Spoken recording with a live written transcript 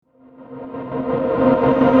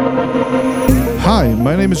Hi,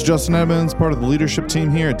 my name is Justin Edmonds, part of the leadership team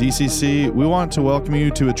here at DCC. We want to welcome you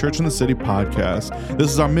to a Church in the City podcast. This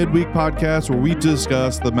is our midweek podcast where we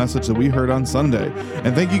discuss the message that we heard on Sunday.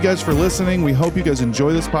 And thank you guys for listening. We hope you guys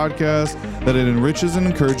enjoy this podcast, that it enriches and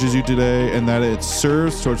encourages you today, and that it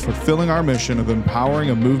serves towards fulfilling our mission of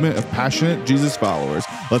empowering a movement of passionate Jesus followers.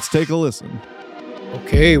 Let's take a listen.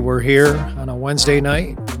 Okay, we're here on a Wednesday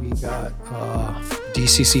night. We got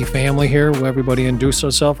DCC family here. Will everybody introduce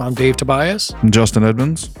ourselves? I'm Dave Tobias. I'm Justin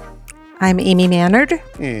Edmonds. I'm Amy Mannard.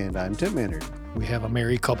 And I'm Tim Mannard. We have a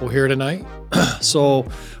married couple here tonight. So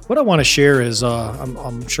what I want to share is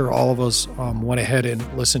I'm sure all of us went ahead and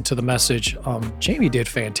listened to the message. Jamie did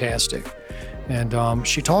fantastic. And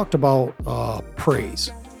she talked about praise.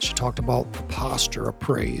 She talked about the posture of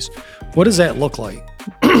praise. What does that look like?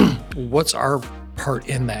 What's our part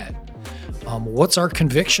in that? What's our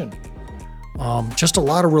conviction? Just a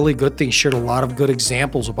lot of really good things. Shared a lot of good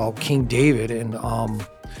examples about King David and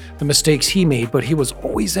the mistakes he made, but he was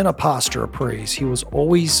always in a posture of praise. He was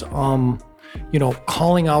always,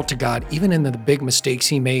 calling out to God, even in the big mistakes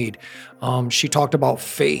he made. She talked about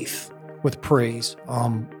faith with praise.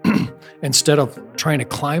 Instead of trying to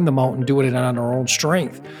climb the mountain, doing it on our own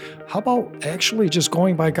strength. How about actually just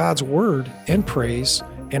going by God's word in praise,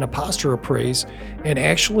 in a posture of praise, and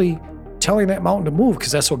actually telling that mountain to move,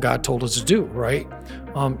 because that's what God told us to do, right?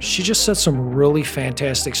 She just said some really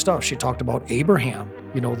fantastic stuff. She talked about Abraham,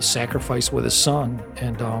 the sacrifice with his son,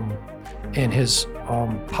 and his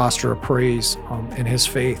posture of praise and his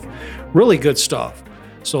faith. Really good stuff.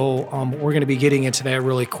 So we're going to be getting into that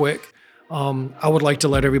really quick. I would like to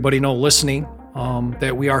let everybody know listening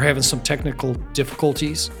that we are having some technical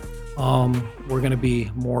difficulties. We're going to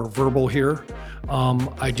be more verbal here.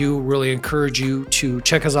 I do really encourage you to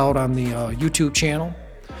check us out on the YouTube channel.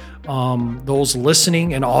 Those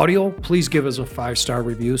listening in audio, please give us a 5-star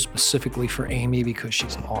review specifically for Amy because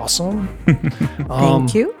she's awesome.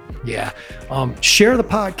 Thank you. Yeah. Share the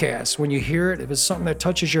podcast when you hear it. If it's something that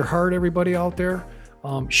touches your heart, everybody out there,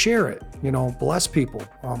 share it, bless people.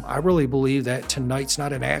 I really believe that tonight's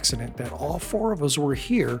not an accident, that all 4 of us were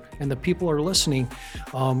here and the people are listening.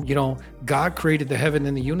 God created the heaven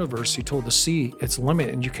and the universe. He told the sea its limit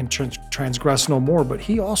and you can transgress no more, but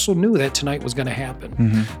he also knew that tonight was going to happen.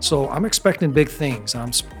 Mm-hmm. So I'm expecting big things.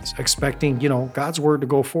 I'm expecting, God's word to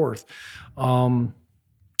go forth. Other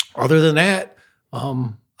than that,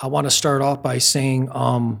 I want to start off by saying,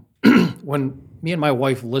 when me and my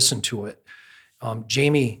wife listened to it,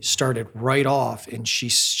 Jamie started right off, and she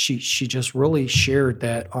just really shared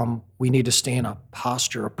that we need to stay in a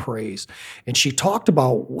posture of praise. And she talked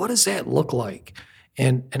about what does that look like?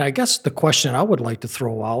 And I guess the question I would like to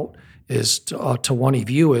throw out is to one of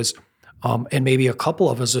you is, and maybe a couple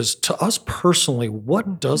of us is, to us personally,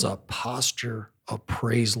 what does a posture of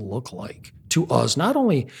praise look like to us? Not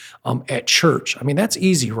only at church. I mean, that's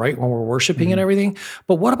easy, right? When we're worshiping and everything.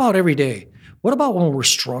 But what about every day? What about when we're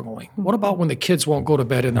struggling? What about when the kids won't go to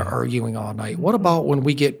bed and they're arguing all night? What about when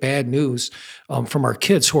we get bad news from our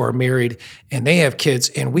kids who are married and they have kids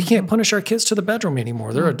and we can't punish our kids to the bedroom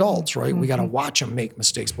anymore? They're adults, right? We got to watch them make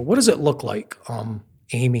mistakes. But what does it look like,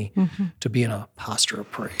 Amy, to be in a posture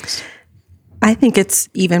of praise? I think it's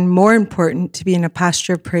even more important to be in a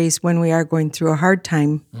posture of praise when we are going through a hard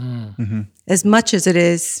time. Mm-hmm. As much as it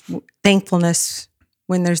is thankfulness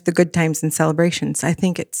when there's the good times and celebrations. I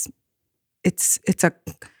think it's a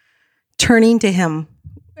turning to him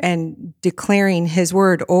and declaring his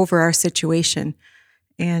word over our situation.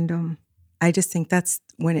 And I just think that's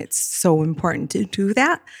when it's so important to do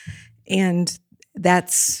that. And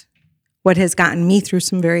that's what has gotten me through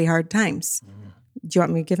some very hard times. Do you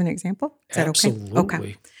want me to give an example? Is that Absolutely.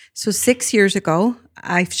 Okay. So 6 years ago,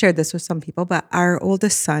 I've shared this with some people, but our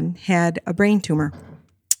oldest son had a brain tumor.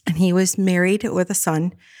 And he was married with a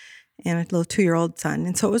son and a little 2-year-old son.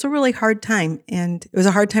 And so it was a really hard time. And it was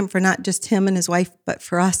a hard time for not just him and his wife, but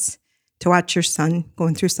for us to watch your son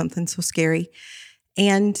going through something so scary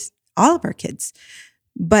and all of our kids.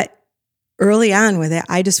 But early on with it,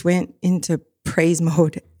 I just went into praise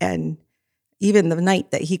mode. And even the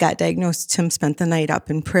night that he got diagnosed, Tim spent the night up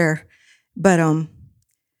in prayer. But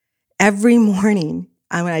every morning,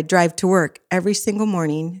 when I drive to work, every single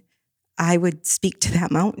morning, I would speak to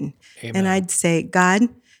that mountain. Amen. And I'd say, God,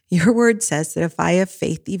 your word says that if I have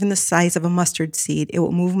faith, even the size of a mustard seed, it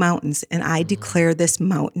will move mountains. And I declare this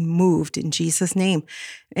mountain moved in Jesus' name.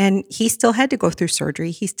 And he still had to go through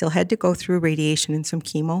surgery. He still had to go through radiation and some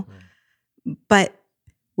chemo. But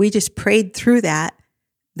we just prayed through that.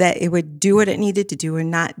 that it would do what it needed to do and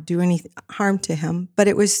not do any harm to him. But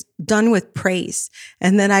it was done with praise.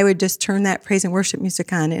 And then I would just turn that praise and worship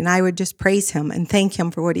music on, and I would just praise him and thank him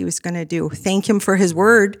for what he was going to do. Thank him for his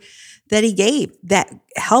word that he gave. That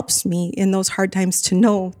helps me in those hard times to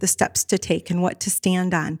know the steps to take and what to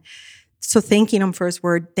stand on. So thanking him for his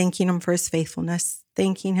word, thanking him for his faithfulness,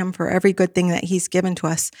 thanking him for every good thing that he's given to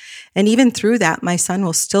us. And even through that, my son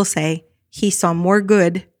will still say he saw more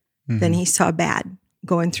good than he saw bad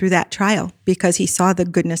going through that trial, because he saw the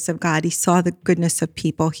goodness of God. He saw the goodness of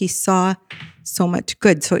people. He saw so much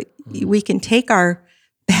good. So we can take our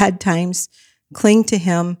bad times, cling to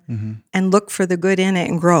him, and look for the good in it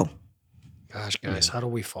and grow. Gosh, guys, how do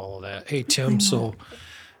we follow that? Hey, Tim, so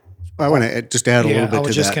I want to just add a little bit to that. I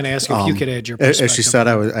was just going to ask you if you could add your perspective. As she said,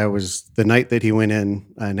 I was the night that he went in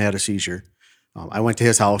and had a seizure. I went to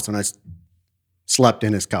his house and I slept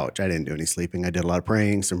in his couch. I didn't do any sleeping. I did a lot of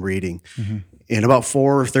praying, some reading. And about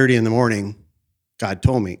 4:30 in the morning, God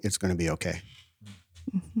told me it's going to be okay.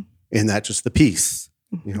 And that's just the peace,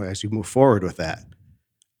 as you move forward with that.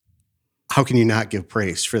 How can you not give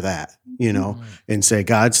praise for that, and say,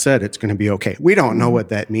 God said it's going to be okay. We don't know what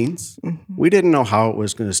that means. We didn't know how it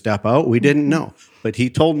was going to step out. We didn't know. But he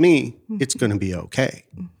told me it's going to be okay.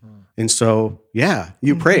 And so,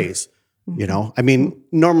 you praise. I mean,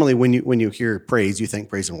 normally when you hear praise, you think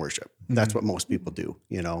praise and worship. That's what most people do,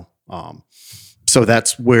 So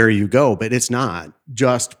that's where you go, but it's not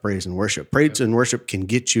just praise and worship. Praise and worship can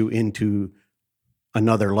get you into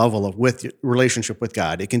another level of relationship with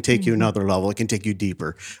God. It can take you another level. It can take you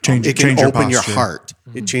deeper. It can open your heart.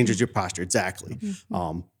 It changes your posture. Exactly.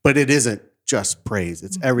 But it isn't just praise.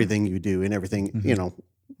 It's everything you do and everything,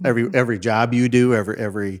 every job you do,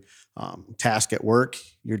 every task at work,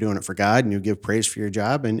 you're doing it for God, and you give praise for your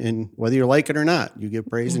job, and whether you like it or not, you give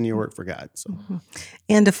praise and you work for God. So,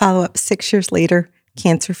 and to follow up 6 years later,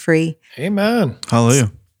 cancer-free. Amen.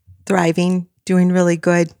 Hallelujah. Thriving, doing really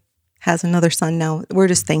good, has another son now. We're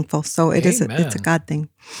just thankful. So it's a God thing.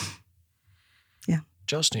 Yeah.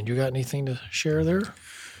 Justin, you got anything to share there?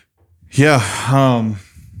 Yeah.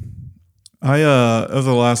 I over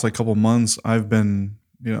the last couple months, I've been,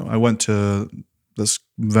 I went to this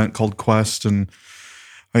event called Quest, and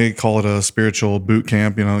I call it a spiritual boot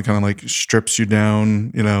camp. It kind of strips you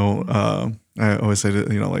down. I always say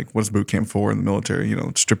that, what's boot camp for in the military?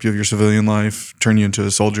 Strip you of your civilian life, turn you into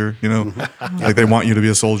a soldier. They want you to be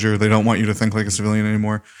a soldier. They don't want you to think like a civilian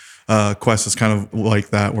anymore. Quest is kind of like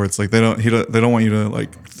that, where it's they don't want you to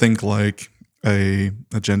think like a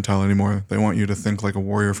Gentile anymore. They want you to think like a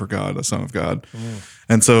warrior for God, a son of God.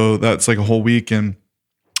 And so that's a whole week. And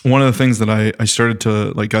one of the things that I started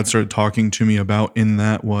to God started talking to me about in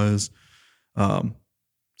that was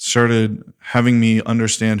started having me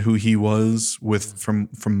understand who he was from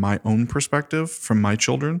my own perspective, from my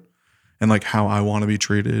children, and how I want to be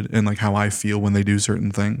treated, and how I feel when they do certain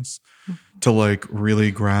things, to really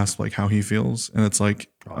grasp how he feels. And it's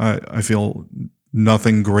I feel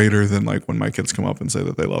nothing greater than when my kids come up and say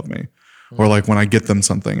that they love me, or when I get them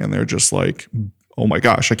something and they're just oh my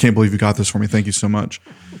gosh, I can't believe you got this for me. Thank you so much.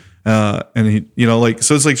 And he,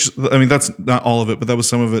 so it's that's not all of it, but that was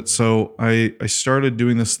some of it. So I started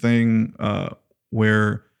doing this thing,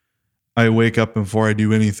 where I wake up before I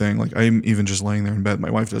do anything. I'm even just laying there in bed.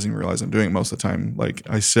 My wife doesn't even realize I'm doing it most of the time.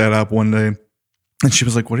 I sat up one day and she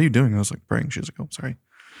was like, "What are you doing?" I was praying. She was like, "Oh, sorry."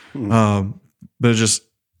 But it's just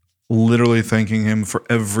literally thanking him for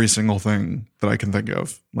every single thing that I can think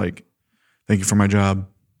of. Thank you for my job.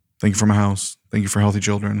 Thank you for my house. Thank you for healthy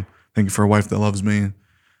children. Thank you for a wife that loves me.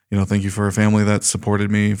 Thank you for a family that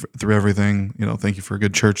supported me through everything. Thank you for a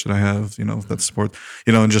good church that I have, that supports,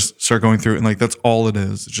 and just start going through it. And that's all it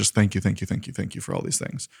is. It's just thank you for all these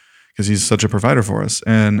things, because he's such a provider for us.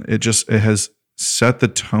 And it has set the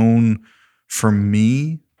tone for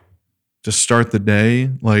me to start the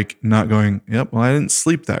day, not going, yep, well, I didn't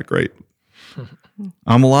sleep that great.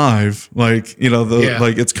 I'm alive.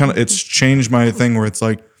 It's changed my thing where it's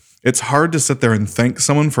it's hard to sit there and thank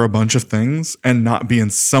someone for a bunch of things and not be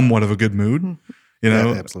in somewhat of a good mood,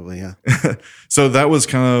 Yeah, absolutely, yeah. So that was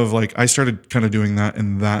kind of I started kind of doing that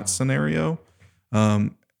in that scenario.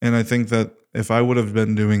 And I think that if I would have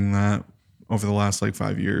been doing that over the last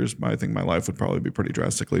 5 years, I think my life would probably be pretty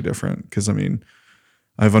drastically different. Because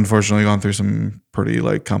I've unfortunately gone through some pretty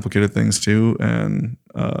complicated things too. And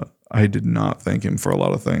I did not thank him for a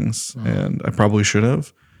lot of things, and I probably should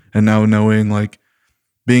have. And now knowing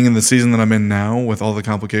being in the season that I'm in now, with all the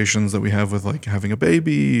complications that we have with having a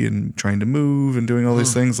baby and trying to move and doing all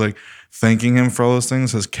these things, thanking him for all those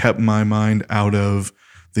things has kept my mind out of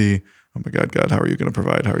the, oh my God, how are you going to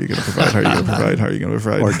provide? How are you going to provide? How are you going to provide? How are you going to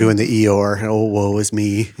provide? Or doing the Eeyore, oh, woe is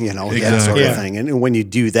me, that sort Exactly. of thing. And when you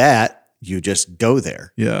do that, you just go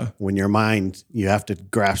there. Yeah. When your mind, you have to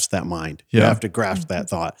grasp that mind. Yeah. You have to grasp that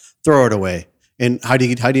thought, throw it away. And how do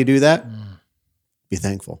you do that? Be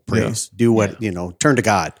thankful, praise, do what, turn to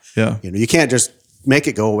God. Yeah. You can't just make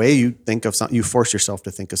it go away. You think of something, you force yourself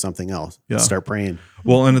to think of something else. Yeah. Start praying.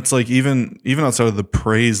 Well, and it's like even outside of the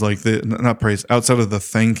praise, like not praise, outside of the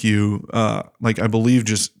thank you, like I believe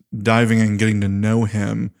just diving in and getting to know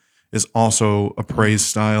him is also a praise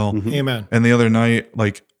style. Amen. And the other night,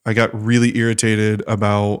 like I got really irritated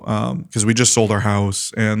about because we just sold our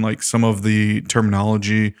house and like some of the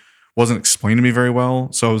terminology wasn't explained to me very well.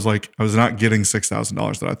 So I was not getting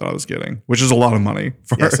 $6,000 that I thought I was getting, which is a lot of money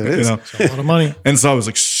for Yes, it is. It's a lot of money. And so I was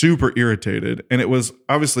like super irritated. And it was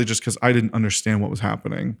obviously just because I didn't understand what was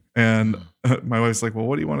happening. And my wife's like, well,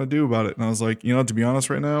 what do you want to do about it? And I was like, to be honest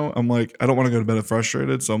right now, I'm like, I don't want to go to bed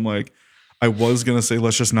frustrated. So I'm like, I was going to say,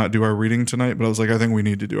 let's just not do our reading tonight. But I was like, I think we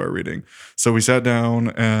need to do our reading. So we sat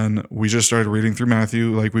down and we just started reading through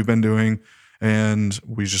Matthew like we've been doing. And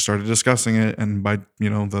we just started discussing it. And by,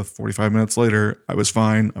 the 45 minutes later, I was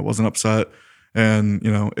fine. I wasn't upset. And,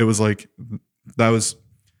 it was like, that was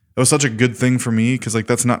such a good thing for me. Cause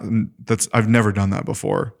like, I've never done that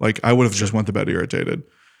before. Like I would have just went to bed irritated.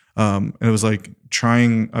 And it was like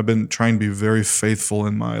I've been trying to be very faithful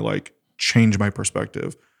in my, like, change my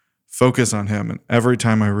perspective, focus on him. And every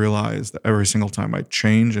time I realize that every single time I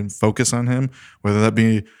change and focus on him, whether that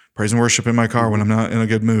be praise and worship in my car when I'm not in a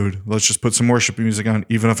good mood. Let's just put some worship music on,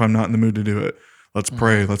 even if I'm not in the mood to do it. Let's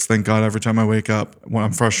pray. Let's thank God every time I wake up when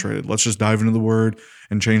I'm frustrated. Let's just dive into the word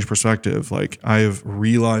and change perspective. Like I have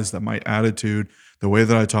realized that my attitude, the way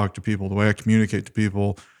that I talk to people, the way I communicate to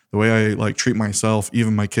people, the way I like treat myself,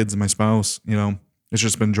 even my kids and my spouse, it's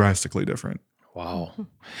just been drastically different. Wow.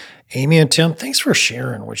 Amy and Tim, thanks for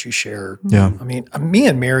sharing what you shared. Yeah. I mean, me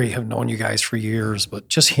and Mary have known you guys for years, but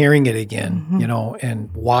just hearing it again,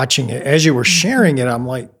 and watching it as you were sharing it, I'm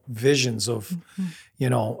like visions of,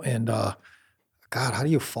 and God, how do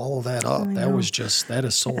you follow that up? That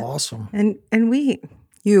is so awesome. And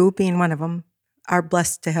you being one of them, are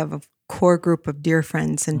blessed to have a core group of dear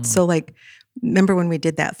friends. And so like, remember when we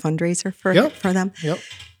did that fundraiser for them? Yep.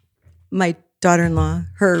 My daughter-in-law,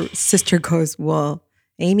 her sister goes, well,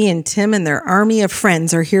 Amy and Tim and their army of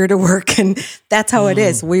friends are here to work. And that's how it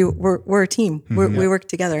is. We're a team. We work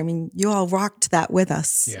together. I mean, you all rocked that with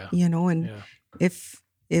us, and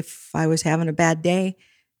if I was having a bad day,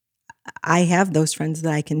 I have those friends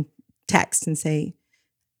that I can text and say,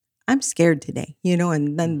 I'm scared today,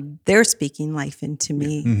 and then they're speaking life into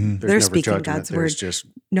me. There's They're never speaking judgment. God's There's word. just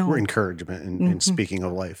No. encouragement and speaking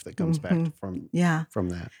of life that comes back from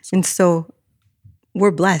that. So. And so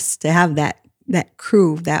we're blessed to have that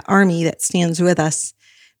crew, that army that stands with us,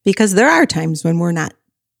 because there are times when we're not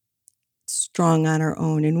strong on our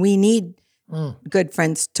own, and we need good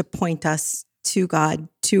friends to point us to God,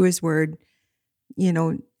 to his word,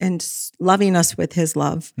 and loving us with his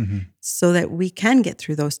love so that we can get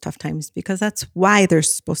through those tough times, because that's why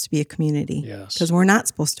there's supposed to be a community. Yes. Because we're not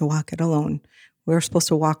supposed to walk it alone. We're supposed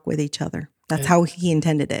to walk with each other. That's how he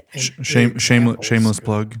intended it. Shameless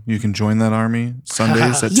plug. You can join that army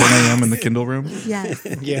Sundays at 10 a.m. in the Kindle room. Yes,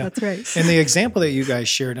 Yeah. that's right. And the example that you guys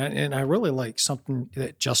shared, and I really like something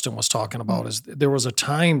that Justin was talking about, is there was a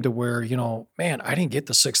time to where, man, I didn't get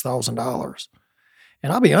the $6,000.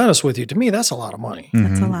 And I'll be honest with you, to me, that's a lot of money.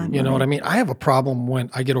 That's a lot. You know what I mean? I have a problem when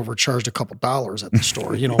I get overcharged a couple dollars at the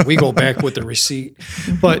store. We go back with the receipt.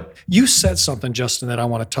 But you said something, Justin, that I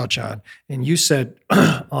want to touch on. And you said,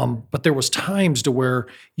 but there was times to where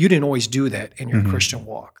you didn't always do that in your Christian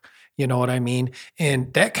walk. You know what I mean?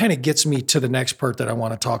 And that kind of gets me to the next part that I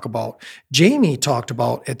want to talk about. Jamie talked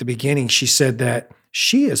about at the beginning, she said that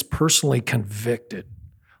she is personally convicted,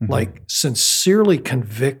 like sincerely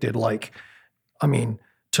convicted,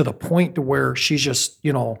 to the point to where she's just,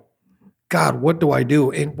 God, what do I do?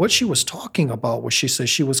 And what she was talking about was, she said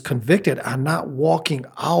she was convicted on not walking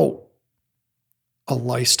out a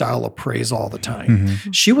lifestyle of praise all the time.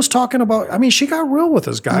 She was talking about, she got real with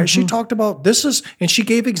us, guys. She talked about and she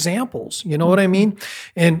gave examples, you know what I mean?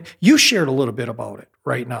 And you shared a little bit about it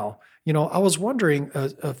right now. I was wondering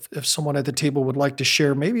if someone at the table would like to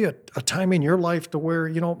share maybe a time in your life to where,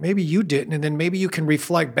 maybe you didn't, and then maybe you can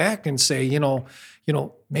reflect back and say,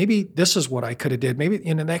 maybe this is what I could have did. Maybe,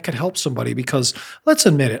 and that could help somebody, because let's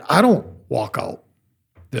admit it, I don't walk out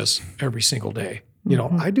this every single day.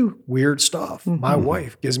 I do weird stuff. My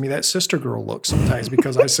wife gives me that sister girl look sometimes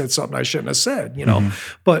because I said something I shouldn't have said,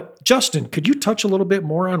 But Justin, could you touch a little bit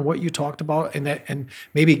more on what you talked about and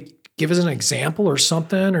maybe give us an example or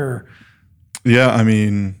something? Or Yeah, I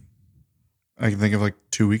mean, I can think of like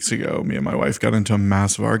 2 weeks ago, me and my wife got into a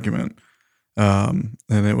massive argument. And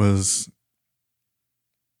it was,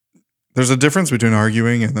 there's a difference between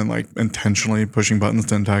arguing and then like intentionally pushing buttons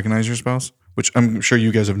to antagonize your spouse, which I'm sure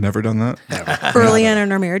you guys have never done that. Early on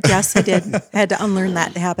in our marriage, yes, I did. I had to unlearn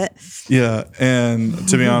that habit. Yeah. And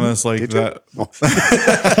to be honest, like that.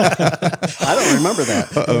 I don't remember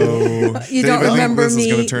that. Uh-oh. You don't remember this me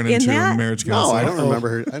is going to turn in into that? a marriage No, counselor. I don't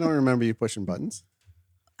remember. I don't remember you pushing buttons.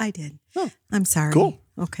 I did. Oh. I'm sorry. Cool.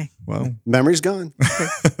 Okay. Well, Memory's gone.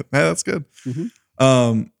 yeah, that's good.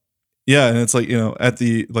 Yeah. And it's like, you know, at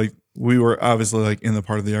the, like, we were obviously like in the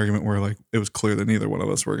part of the argument where like it was clear that neither one of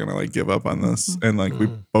us were going to like give up on this. And like we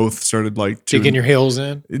both started like digging your heels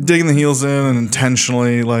in. digging the heels in and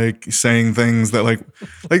intentionally like saying things that like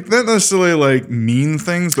not necessarily like mean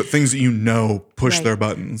things, but things that, you know, push Right. their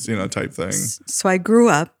buttons, you know, type thing. So I grew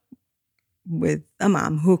up with a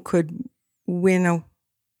mom who could win a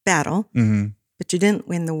battle, Mm-hmm. but you didn't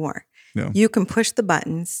win the war. Yeah. You can push the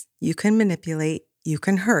buttons, you can manipulate, you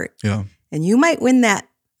can hurt, Yeah. and you might win that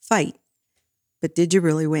fight, but did you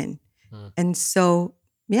really win? And so,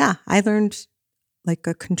 yeah, I learned like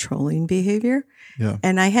a controlling behavior, Yeah.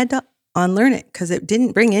 and I had to unlearn it because it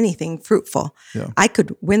didn't bring anything fruitful. Yeah. I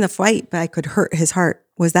could win the fight, but I could hurt his heart.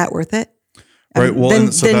 Was that worth it? Right. Well, then,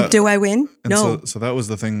 and so that- do I win? And No. so that was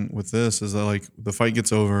the thing with this is that like the fight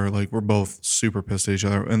gets over, like we're both super pissed at each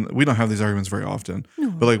other, and we don't have these arguments very often.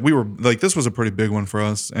 But like we were like this was a pretty big one for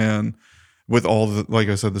us, and with all the, like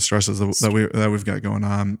I said, the stresses that we've got going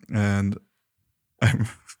on, and I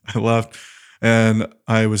left, and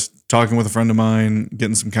I was talking with a friend of mine,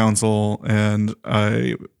 getting some counsel, and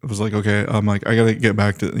I was like, okay, I'm like I gotta get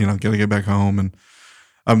back home, and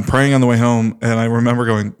I'm praying on the way home, and I remember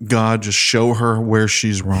going, God, just show her where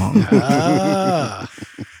she's wrong.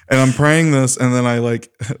 And I'm praying this, and then I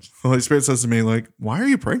like, the Holy Spirit says to me, like, why are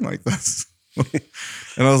you praying like this?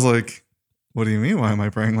 And I was like, what do you mean? Why am I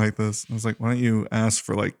praying like this? I was like, why don't you ask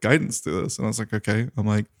for like guidance to this? And I was like, okay. I'm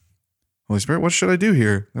like, Holy Spirit, what should I do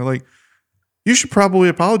here? They're like, you should probably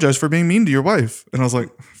apologize for being mean to your wife. And I was like,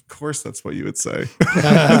 of course, that's what you would say.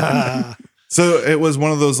 So it was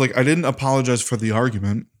one of those, like, I didn't apologize for the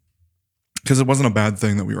argument because it wasn't a bad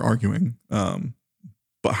thing that we were arguing.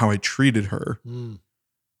 But how I treated her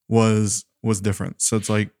was different. So it's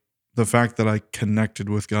like the fact that I connected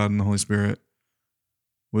with God and the Holy Spirit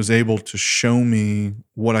was able to show me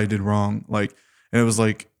what I did wrong. Like, and it was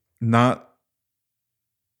like, not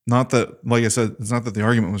that, like I said, it's not that the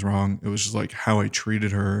argument was wrong. It was just like how I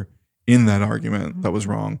treated her in that argument that was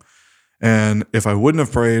wrong. And if I wouldn't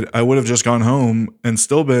have prayed, I would have just gone home and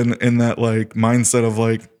still been in that like mindset of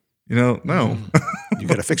like, you know, no. You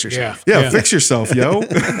got to fix yourself. Yeah, fix yourself, yo.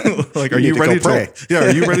 Like, are you need to go ready pray.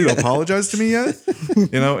 are you ready to apologize to me yet?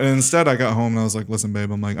 You know, and instead I got home and I was like, listen,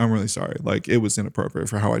 babe, I'm like, I'm really sorry. Like, it was inappropriate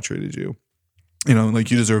for how I treated you. You know,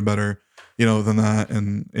 like, you deserve better, you know, than that.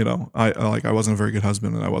 And, you know, I wasn't a very good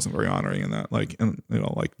husband and I wasn't very honoring in that. Like, and, you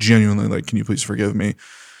know, like, genuinely, like, can you please forgive me?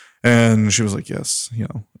 And she was like, yes, you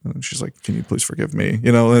know, and she's like, can you please forgive me?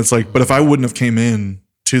 You know, and it's like, but if I wouldn't have came in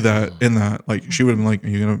to that, in that, like, she would have been like, are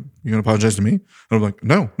you gonna apologize to me? And I'm like,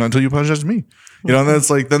 no, not until you apologize to me. You know, and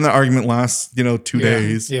that's like, then the argument lasts, you know, 2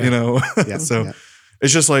 days, you know? So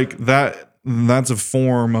it's just like that's a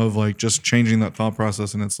form of like just changing that thought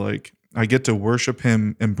process. And it's like, I get to worship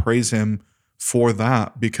him and praise him for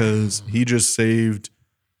that because he just saved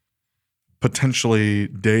potentially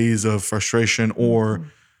days of frustration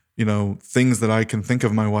or, you know, things that I can think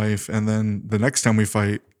of my wife. And then the next time we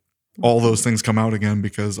fight, all those things come out again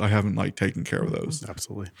because I haven't like taken care of those.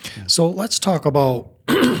 Absolutely. Yeah. So let's talk about,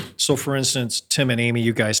 so for instance, Tim and Amy,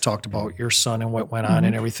 you guys talked about your son and what went on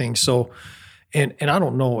and everything. So, and I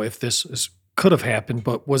don't know if this could have happened,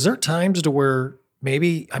 but was there times to where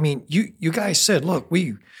maybe, I mean, you guys said, look,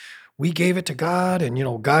 we gave it to God and, you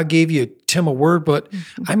know, God gave you Tim a word, but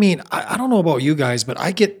I mean, I don't know about you guys, but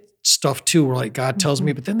I get stuff too where like God tells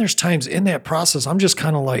me, but then there's times in that process, I'm just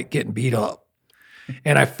kind of like getting beat up.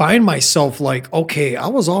 And I find myself like, okay, I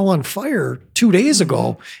was all on fire 2 days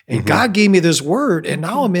ago and God gave me this word and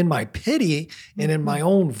now I'm in my pity and in my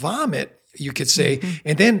own vomit, you could say.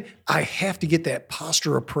 And then I have to get that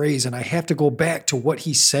posture of praise and I have to go back to what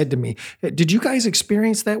he said to me. Did you guys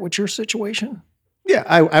experience that with your situation? Yeah,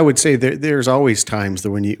 I would say there's always times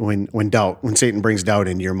that when Satan brings doubt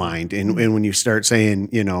into your mind, and when you start saying,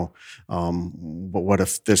 you know, but what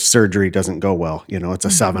if this surgery doesn't go well? You know, it's a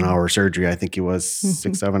 7-hour surgery. I think he was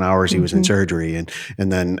 6-7 hours. He was in surgery, and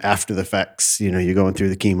then after the effects, you know, you're going through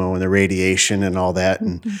the chemo and the radiation and all that,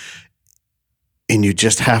 and you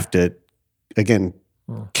just have to, again,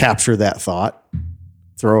 capture that thought,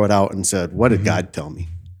 throw it out, and said, "What did God tell me?"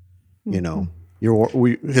 You know,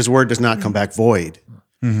 His word does not come back void.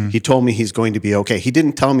 He told me He's going to be okay. He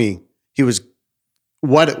didn't tell me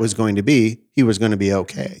what it was going to be. He was going to be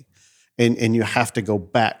okay, and you have to go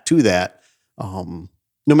back to that.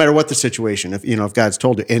 No matter what the situation, if God's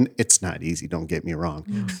told you, and it's not easy, don't get me wrong.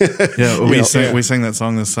 We sang that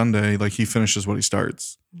song this Sunday. Like He finishes what He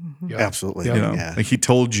starts. Absolutely. Yeah. Like He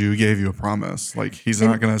told you, gave you a promise. Like He's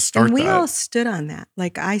not going to start and we that. all stood on that.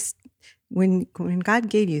 Like when God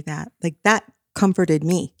gave you that, like that comforted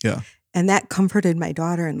me. Yeah. And that comforted my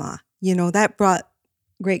daughter-in-law. That brought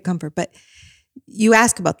great comfort. But you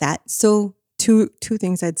ask about that. So two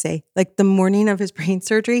things I'd say. Like the morning of his brain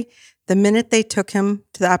surgery, the minute they took him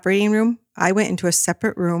to the operating room, I went into a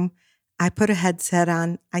separate room. I put a headset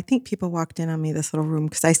on. I think people walked in on me, this little room,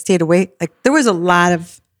 because I stayed awake. Like there was a lot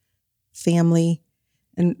of family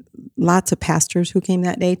and lots of pastors who came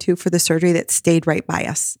that day too for the surgery that stayed right by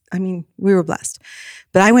us. I mean, we were blessed.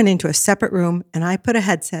 But I went into a separate room and I put a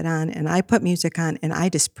headset on and I put music on and I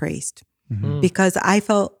just praised because I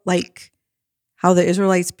felt like how the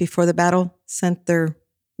Israelites before the battle sent their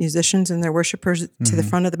musicians and their worshipers to the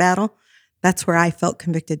front of the battle. That's where I felt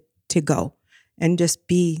convicted to go and just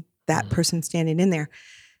be that person standing in there.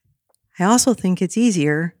 I also think it's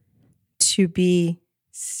easier to be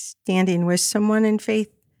standing with someone in faith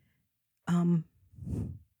than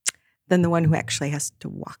the one who actually has to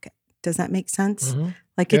walk it. Does that make sense?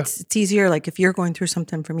 Like it's easier. Like if you're going through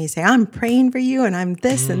something for me, say, I'm praying for you and I'm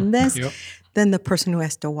this and this, than the person who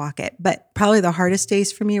has to walk it. But probably the hardest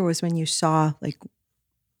days for me was when you saw, like,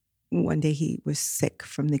 one day he was sick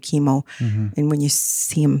from the chemo. And when you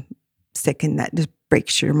see him sick, and that just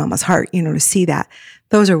breaks your mama's heart, to see that.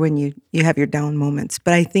 Those are when you have your down moments.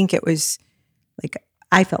 But I think it was like,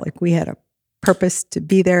 I felt like we had a purpose to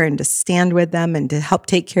be there and to stand with them and to help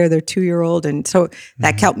take care of their 2-year-old. And so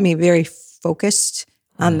that kept me very focused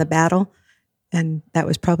on the battle. And that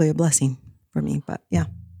was probably a blessing for me. But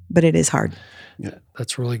but it is hard. Yeah,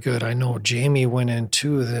 that's really good. I know Jamie went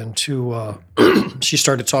into then too. She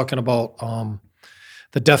started talking about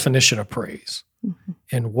the definition of praise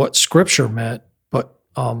and what Scripture meant, but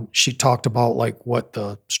she talked about like what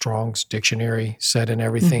the Strong's Dictionary said and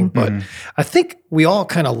everything. But I think we all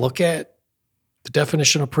kind of look at the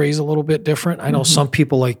definition of praise a little bit different. I know some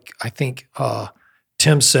people I think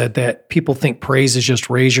Tim said that people think praise is just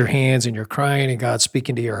raise your hands and you're crying and God's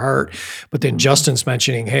speaking to your heart. But then Justin's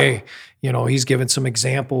mentioning, hey, he's given some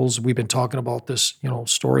examples. We've been talking about this,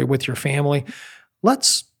 story with your family.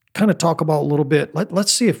 Let's kind of talk about a little bit.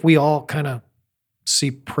 Let's see if we all kind of see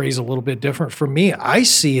praise a little bit different. For me, I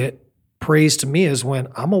see it, praise to me is when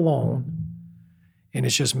I'm alone and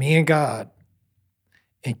it's just me and God,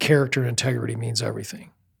 and character and integrity means everything.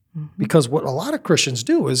 Because what a lot of Christians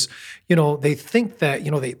do is, they think that,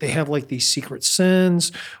 they have like these secret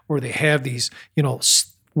sins, or they have these,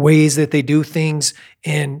 ways that they do things.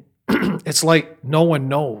 And it's like no one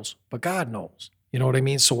knows, but God knows. You know what I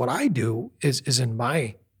mean? So what I do is in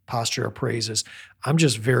my posture of praise is I'm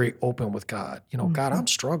just very open with God. God, I'm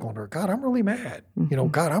struggling, or God, I'm really mad.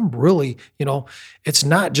 God, I'm really, it's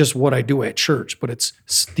not just what I do at church, but it's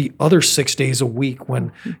the other 6 days a week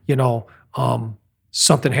when,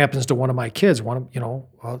 something happens to one of my kids.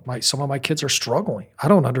 Some of my kids are struggling. I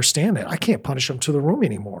don't understand that. I can't punish them to the room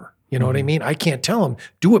anymore. You know what I mean? I can't tell them,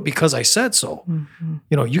 do it because I said so.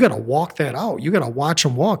 You got to walk that out. You got to watch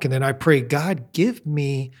them walk. And then I pray, God, give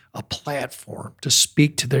me a platform to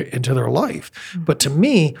speak into their life. But to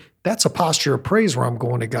me, that's a posture of praise where I'm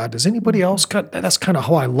going to God. Does anybody else? That's kind of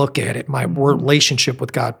how I look at it. My relationship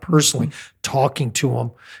with God personally, talking to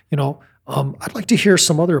him. I'd like to hear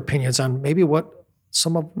some other opinions on maybe what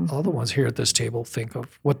some of the other ones here at this table think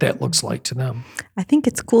of what that looks like to them. I think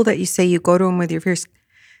it's cool that you say you go to him with your fears,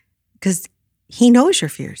 because he knows your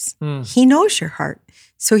fears. He knows your heart.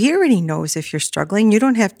 So he already knows if you're struggling. You're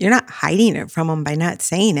not hiding it from him by not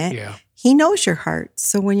saying it. Yeah. He knows your heart.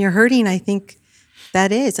 So when you're hurting, I think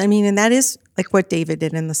and that is like what David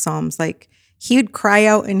did in the Psalms. Like he would cry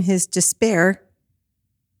out in his despair,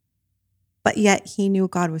 but yet he knew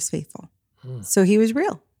God was faithful. So he was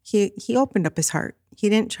real. He opened up his heart. He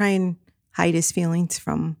didn't try and hide his feelings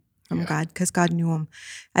from God, because God knew him.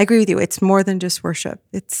 I agree with you. It's more than just worship.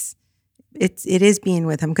 It is being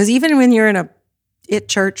with him. Because even when you're in a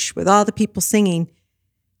church with all the people singing,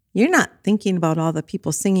 you're not thinking about all the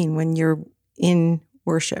people singing when you're in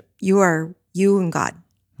worship. You are you and God,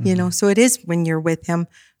 So it is when you're with him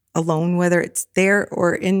alone, whether it's there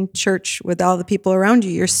or in church with all the people around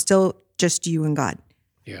you, you're still just you and God.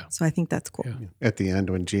 Yeah. So I think that's cool. At the end,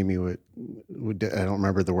 when Jamie would I don't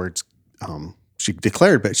remember the words, she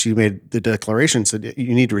declared, but she made the declaration, said,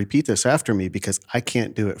 you need to repeat this after me because I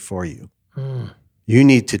can't do it for you. You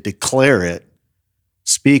need to declare it,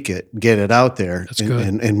 speak it, get it out there,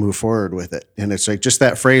 and move forward with it. And it's like just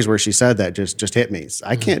that phrase where she said that just hit me.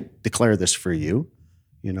 I can't declare this for you.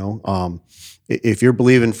 You know, if you're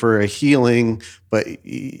believing for a healing, but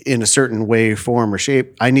in a certain way, form, or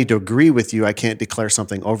shape, I need to agree with you. I can't declare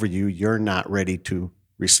something over you you're not ready to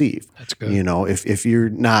receive. That's good. You know, if you're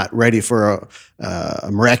not ready for a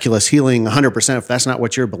miraculous healing 100%, if that's not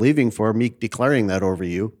what you're believing for, me declaring that over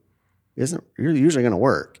you isn't usually going to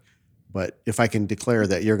work. But if I can declare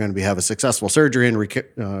that you're going to have a successful surgery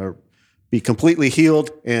and be completely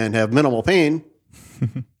healed and have minimal pain,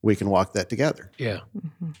 we can walk that together. Yeah.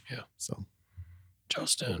 Yeah. So,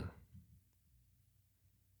 Justin,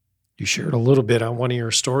 you shared a little bit on one of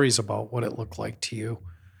your stories about what it looked like to you.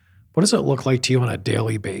 What does it look like to you on a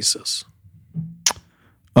daily basis?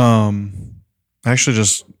 I actually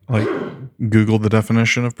just like Googled the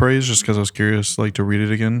definition of praise just because I was curious, like to read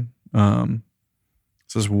it again. It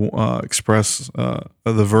says express, the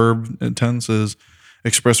verb tense is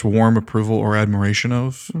express warm approval or admiration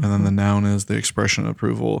of, and then the noun is the expression of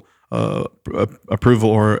approval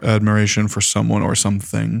or admiration for someone or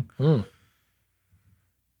something.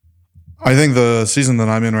 I think the season that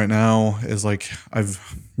I'm in right now is like I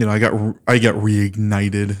get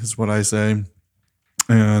reignited is what I say,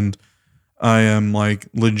 and I am like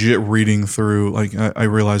legit reading through. Like I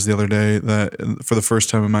realized the other day that for the first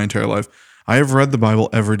time in my entire life, I have read the Bible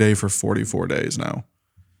every day for 44 days now,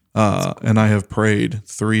 and I have prayed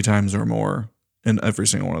 3 times or more in every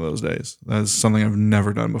single one of those days. That is something I've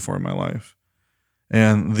never done before in my life.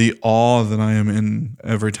 And the awe that I am in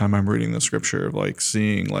every time I'm reading the scripture of like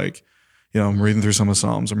seeing like, I'm reading through some of the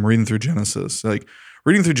Psalms, I'm reading through Genesis, like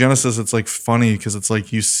reading through Genesis, it's like funny because it's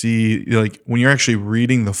like you see like when you're actually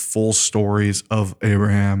reading the full stories of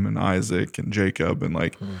Abraham and Isaac and Jacob and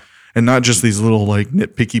like, and not just these little like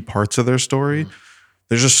nitpicky parts of their story,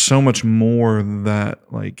 there's just so much more that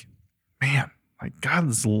like, man, like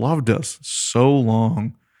God's loved us so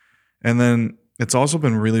long. And then it's also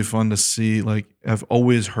been really fun to see, like I've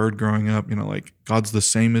always heard growing up, like God's the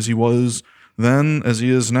same as he was then as he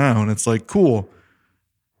is now. And it's like, cool.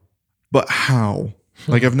 But how?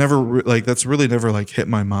 Like I've never, that's really never like hit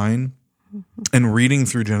my mind. And reading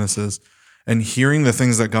through Genesis and hearing the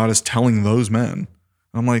things that God is telling those men,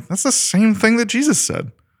 I'm like, that's the same thing that Jesus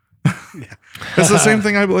said. It's the same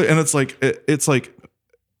thing I believe. And it's like, it's like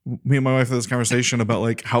me and my wife had this conversation about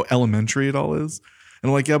like how elementary it all is. And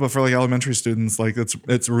I'm like, yeah, but for like elementary students, like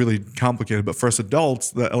it's really complicated. But for us adults,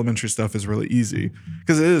 the elementary stuff is really easy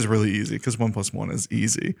because it is really easy because 1 + 1 is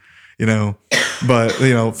easy, But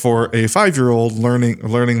for a 5-year-old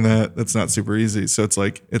learning that it's not super easy. So it's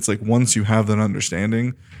like once you have that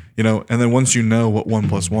understanding, and then once you know what 1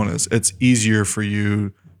 + 1 is, it's easier for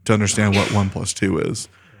you to understand what 1 + 2 is,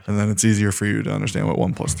 and then it's easier for you to understand what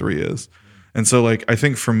 1 + 3 is. And so like I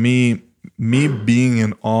think for me being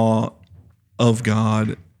in awe of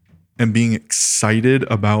God and being excited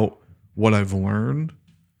about what I've learned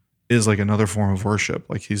is like another form of worship.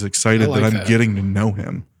 Like he's excited that I'm getting to know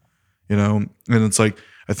him, and it's like,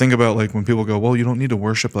 I think about like when people go, well, you don't need to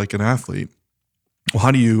worship like an athlete. Well,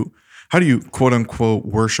 how do you quote unquote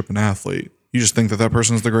worship an athlete? You just think that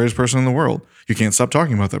person is the greatest person in the world. You can't stop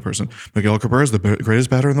talking about that person. Miguel Cabrera is the greatest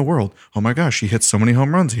batter in the world. Oh my gosh, he hits so many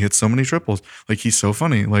home runs. He hits so many triples. Like he's so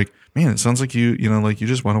funny. Like, man, it sounds like you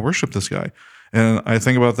just want to worship this guy. And I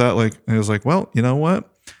think about that, like, and it was like, well, you know what?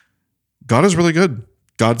 God is really good.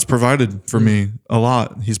 God's provided for me a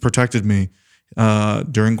lot. He's protected me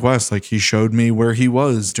during Quest. Like he showed me where he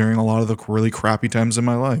was during a lot of the really crappy times in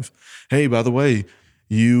my life. Hey, by the way,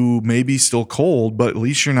 you may be still cold, but at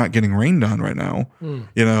least you're not getting rained on right now,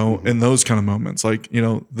 in those kind of moments. Like,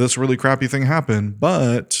 this really crappy thing happened,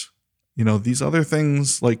 but, these other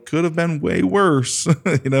things like could have been way worse,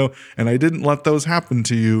 and I didn't let those happen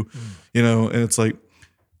to you, and it's like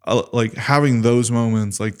having those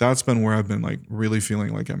moments, like that's been where I've been like really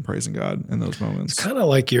feeling like I'm praising God in those moments. It's kind of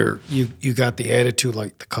like you got the attitude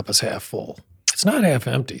like the cup is half full. It's not half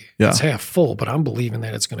empty. Yeah. It's half full, but I'm believing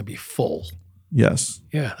that it's going to be full. Yes.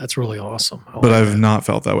 Yeah, that's really awesome. But I've not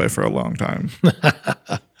felt that way for a long time.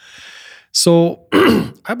 So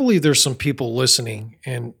I believe there's some people listening,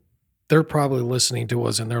 and they're probably listening to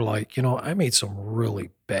us, and they're like, I made some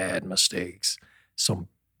really bad mistakes, some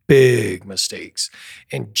big mistakes.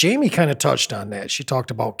 And Jamie kind of touched on that. She talked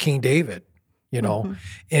about King David,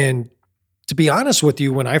 and to be honest with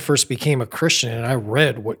you, when I first became a Christian and I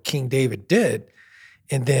read what King David did,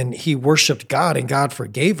 and then he worshiped God and God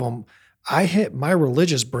forgave him, my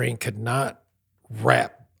religious brain could not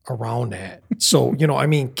wrap around that. So,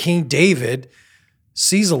 King David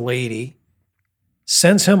sees a lady,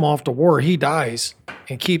 sends him off to war, he dies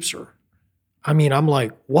and keeps her. I'm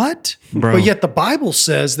like, what? Bro. But yet the Bible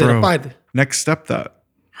says that Next step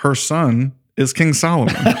her son is King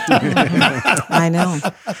Solomon. I know.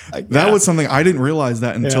 That was something I didn't realize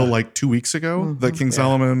that until like 2 weeks ago, that King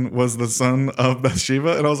Solomon was the son of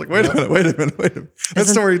Bathsheba. And I was like, wait a minute. That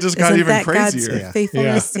story just got even crazier. God's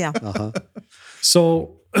faithfulness? Yeah.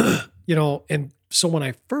 So, and so when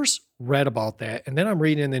I first read about that, and then I'm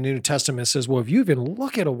reading in the New Testament, it says, well, if you even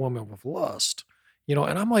look at a woman with lust, and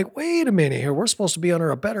I'm like, wait a minute here. We're supposed to be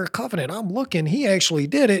under a better covenant. I'm looking. He actually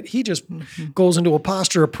did it. He just goes into a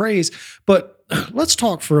posture of praise. But let's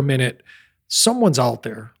talk for a minute. Someone's out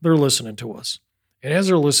there. They're listening to us. And as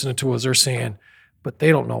they're listening to us, they're saying, but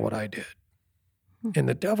they don't know what I did. And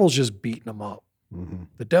the devil's just beating them up.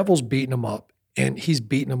 The devil's beating them up, and he's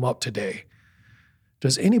beating them up today.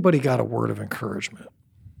 Does anybody got a word of encouragement?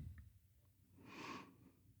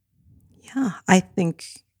 Yeah, I think,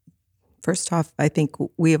 first off, I think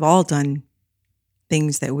we have all done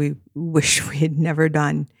things that we wish we had never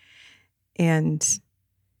done. And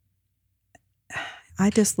I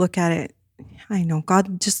just look at it, I know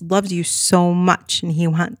God just loves you so much, and he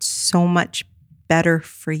wants so much better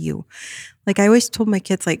for you. Like I always told my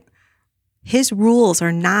kids, like, his rules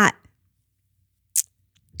are not,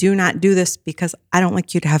 do not do this because I don't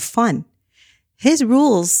like you to have fun. His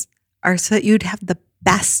rules are so that you'd have the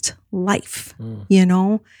best life,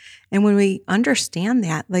 And when we understand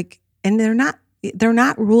that, like, and they're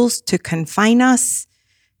not rules to confine us,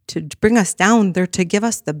 to bring us down. They're to give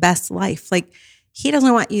us the best life. Like, he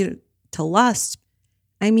doesn't want you to lust.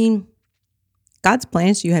 God's plan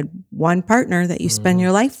is you had one partner that you spend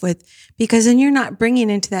your life with, because then you're not bringing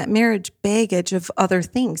into that marriage baggage of other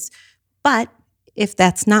things. But if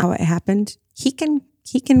that's not what happened, he can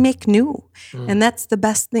make new. And that's the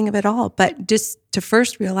best thing of it all. But just to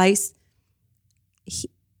first realize,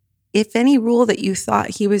 if any rule that you thought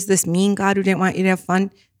he was this mean God who didn't want you to have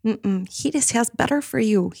fun, he just has better for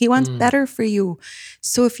you. He wants better for you.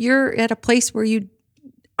 So if you're at a place where you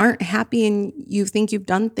aren't happy and you think you've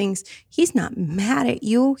done things, he's not mad at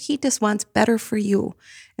you. He just wants better for you.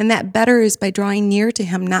 And that better is by drawing near to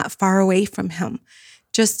him, not far away from him.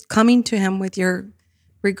 Just coming to him with your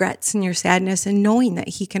regrets and your sadness, and knowing that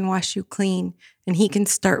he can wash you clean, and he can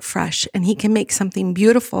start fresh, and he can make something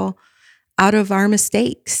beautiful out of our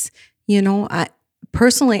mistakes.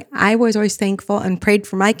 Personally, I was always thankful and prayed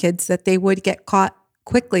for my kids that they would get caught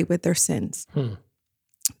quickly with their sins,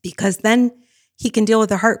 because then he can deal with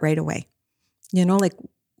their heart right away. Like,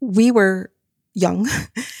 we were young.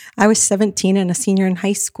 I was 17 and a senior in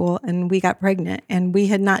high school, and we got pregnant, and we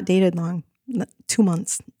had not dated long, 2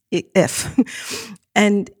 months, if.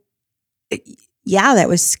 And that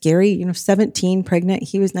was scary, 17, pregnant.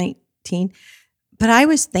 He was 19. But I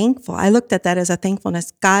was thankful. I looked at that as a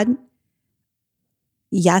thankfulness. God,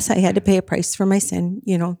 yes, I had to pay a price for my sin.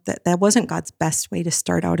 That wasn't God's best way to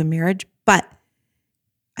start out a marriage, but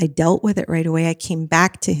I dealt with it right away. I came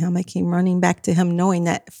back to him. I came running back to him, knowing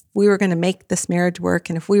that if we were going to make this marriage work,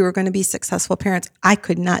 and if we were going to be successful parents, I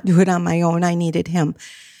could not do it on my own. I needed him.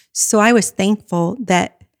 So I was thankful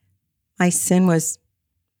that my sin was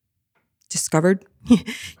discovered,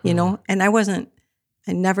 and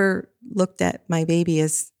I never looked at my baby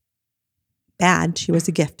as bad. She was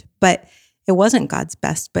a gift, but it wasn't God's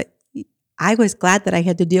best. But I was glad that I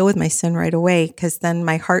had to deal with my sin right away, because then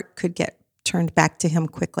my heart could get turned back to him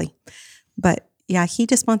quickly. But yeah, he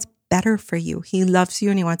just wants better for you. He loves you,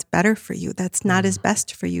 and he wants better for you. That's not his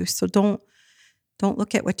best for you. So don't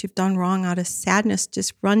look at what you've done wrong out of sadness.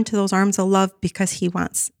 Just run to those arms of love, because he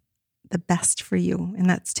wants the best for you, and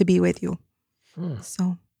that's to be with you.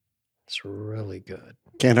 So it's really good.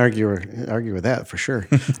 Can't argue with that for sure.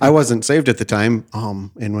 I wasn't saved at the time.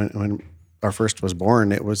 And when our first was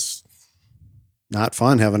born, it was not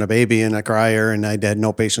fun having a baby and a crier, and I had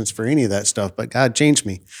no patience for any of that stuff. But God changed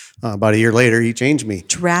me. About a year later, he changed me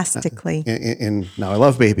drastically. And now I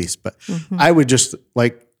love babies. But I would just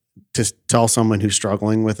like to tell someone who's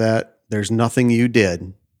struggling with that, there's nothing you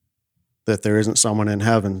did that there isn't someone in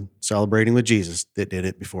heaven celebrating with Jesus that did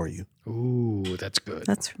it before you. Ooh, that's good.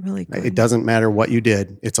 That's really good. It doesn't matter what you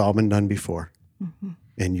did. It's all been done before.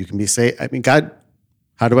 And you can be saved. God,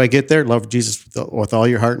 how do I get there? Love Jesus with all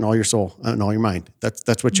your heart and all your soul and all your mind.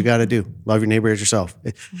 That's what you got to do. Love your neighbor as yourself.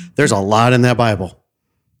 There's a lot in that Bible,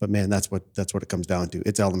 but man, that's what it comes down to.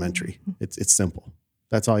 It's elementary. It's simple.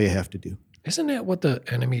 That's all you have to do. Isn't that what the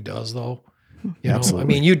enemy does, though? You Absolutely. know, I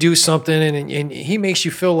mean, you do something and he makes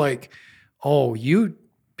you feel like, oh, you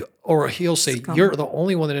or he'll say, you're the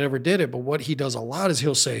only one that ever did it. But what he does a lot is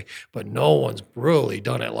he'll say, but no one's really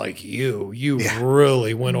done it like you. You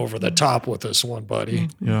really went over the top with this one, buddy.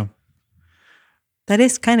 Yeah. That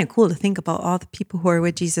is kind of cool to think about all the people who are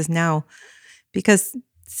with Jesus now, because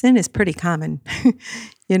sin is pretty common,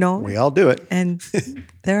 you know? We all do it. And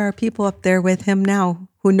there are people up there with him now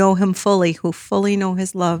who know him fully, who fully know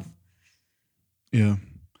his love. Yeah.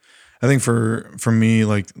 I think for me,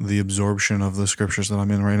 like the absorption of the scriptures that I'm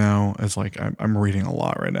in right now, it's like I'm reading a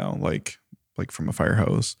lot right now, like from a fire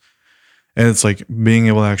hose. And it's like being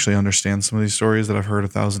able to actually understand some of these stories that I've heard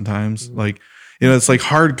 1,000 times. Like, you know, it's like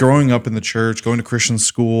hard growing up in the church, going to Christian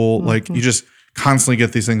school. Like you just constantly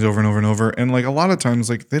get these things over and over and over. And like a lot of times,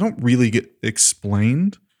 like they don't really get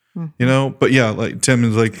explained, you know? But yeah, like Tim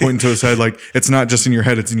is like pointing to his head, like it's not just in your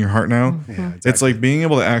head, it's in your heart now. Yeah, exactly. It's like being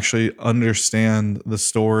able to actually understand the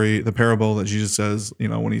story, the parable that Jesus says, you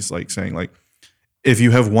know, when he's like saying like, if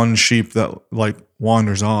you have one sheep that like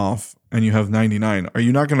wanders off and you have 99, are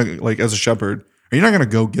you not going to, like as a shepherd, are you not going to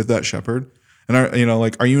go get that shepherd? And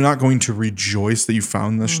are you not going to rejoice that you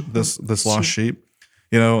found this lost sheep?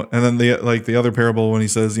 You know, and then the other parable when he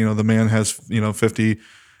says, you know, the man has, you know, $50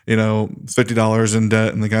 in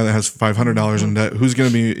debt and the guy that has $500 in debt, who's going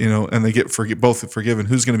to be, you know, and they get both forgiven.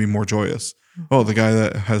 Who's going to be more joyous? Oh, the guy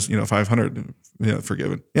that has, you know, 500, you know,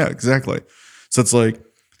 forgiven. Yeah, exactly. So it's like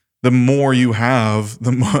the more you have,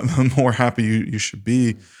 the more happy you should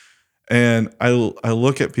be. And I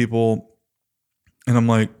look at people and I'm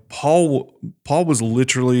like, Paul was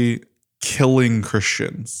literally killing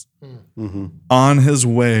Christians on his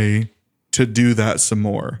way to do that some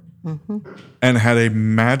more, and had a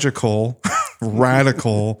magical,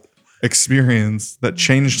 radical experience that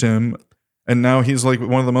changed him. And now he's like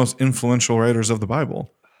one of the most influential writers of the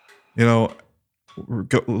Bible. You know,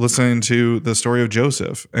 listening to the story of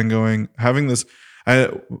Joseph and having this,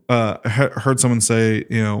 I heard someone say,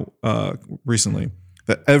 you know, recently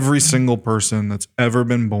that every single person that's ever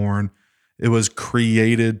been born, it was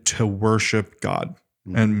created to worship God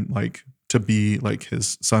and like to be like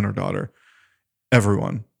his son or daughter.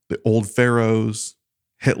 Everyone, the old pharaohs,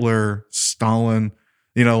 Hitler, Stalin,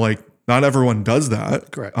 you know, like not everyone does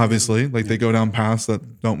that. Correct. Obviously, like they go down paths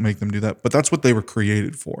that don't make them do that, but that's what they were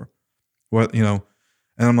created for. What, you know,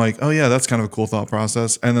 and I'm like, oh yeah, that's kind of a cool thought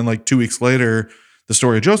process. And then like 2 weeks later, the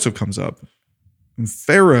story of Joseph comes up. And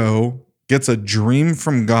Pharaoh gets a dream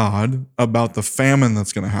from God about the famine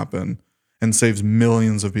that's going to happen and saves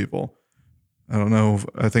millions of people. I don't know.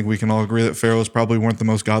 I think we can all agree that pharaohs probably weren't the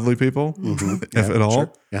most godly people, if at all.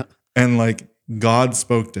 Sure. Yeah. And like God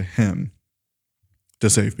spoke to him to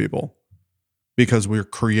save people because we're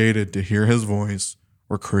created to hear his voice.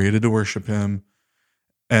 We're created to worship him.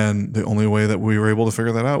 And the only way that we were able to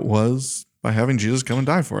figure that out was by having Jesus come and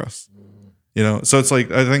die for us. You know, so it's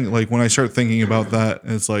like, I think like when I start thinking about that,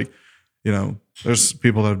 it's like, you know, there's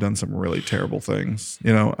people that have done some really terrible things.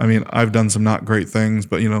 You know, I mean, I've done some not great things,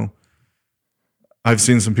 but you know, I've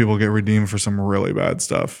seen some people get redeemed for some really bad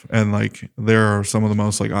stuff. And like, there are some of the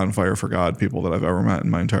most like on fire for God people that I've ever met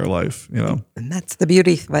in my entire life, you know? And that's the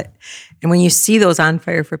beauty of it. And when you see those on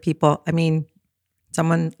fire for people, I mean,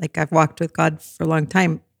 someone like I've walked with God for a long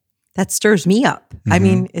time, that stirs me up. I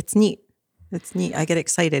mean, it's neat. It's neat. I get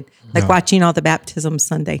excited. Like watching all the baptisms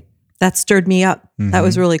Sunday. That stirred me up. That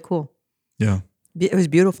was really cool. Yeah. It was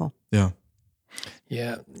beautiful. Yeah.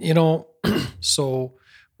 Yeah. You know, so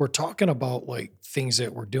we're talking about like things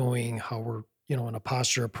that we're doing, how we're, you know, in a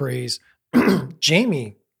posture of praise.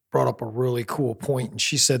 Jamie brought up a really cool point, and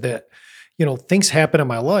she said that, you know, things happen in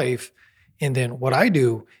my life. And then what I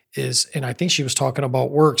do is, and I think she was talking about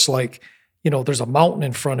works like, you know, there's a mountain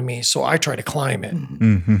in front of me, so I try to climb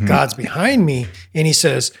it. God's behind me, and he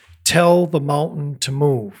says, tell the mountain to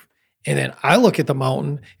move. And then I look at the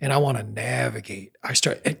mountain and I want to navigate.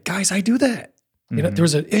 Guys, I do that. You know, there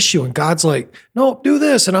was an issue and God's like, no, do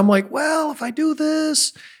this. And I'm like, well, if I do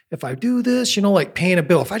this, you know, like paying a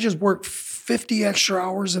bill, if I just work 50 extra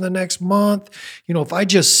hours in the next month, you know, if I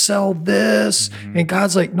just sell this, and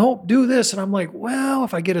God's like, nope, do this. And I'm like, well,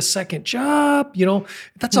 if I get a second job, you know,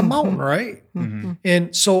 that's a mountain, right?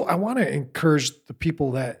 And so I want to encourage the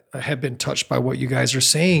people that have been touched by what you guys are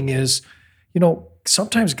saying is, you know,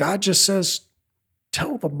 sometimes God just says,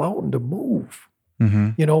 tell the mountain to move.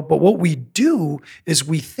 You know, but what we do is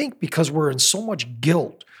we think because we're in so much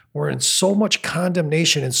guilt, we're in so much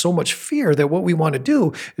condemnation and so much fear that what we want to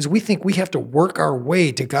do is we think we have to work our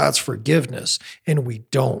way to God's forgiveness, and we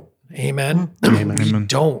don't. Amen. Amen. We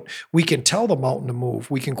don't. We can tell the mountain to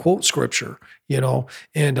move. We can quote scripture, you know,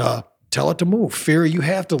 and tell it to move. Fear, you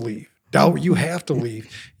have to leave. Doubt, you have to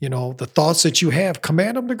leave. You know, the thoughts that you have,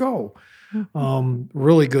 command them to go.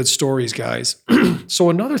 Really good stories, guys. So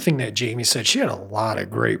another thing that Jamie said, she had a lot of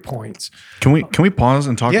great points. Can we pause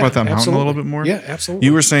and talk about that mountain a little bit more? Yeah, absolutely.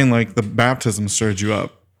 You were saying like the baptism stirred you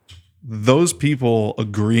up. Those people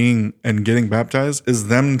agreeing and getting baptized is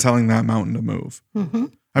them telling that mountain to move. Mm-hmm.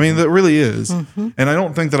 I mean, that really is. Mm-hmm. And I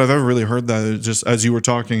don't think that I've ever really heard that. It just as you were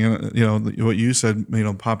talking, and you know, what you said, you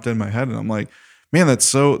know, popped in my head, and I'm like, man, that's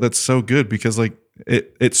so good, because like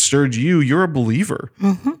it stirred you. You're a believer,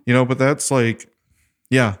 Mm-hmm. you know, but that's like,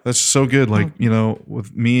 yeah, that's so good. Like, you know,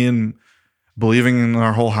 with me and believing in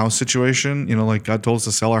our whole house situation, you know, like God told us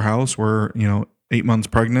to sell our house. We're, you know, 8 months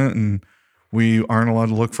pregnant, and we aren't allowed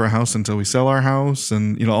to look for a house until we sell our house,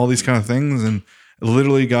 and, you know, all these kind of things. And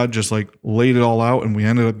literally God just like laid it all out, and we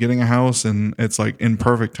ended up getting a house, and it's like in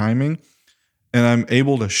perfect timing. And I'm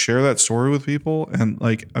able to share that story with people. And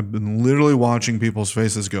like, I've been literally watching people's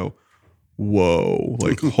faces go, whoa,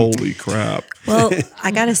 like, holy crap. Well,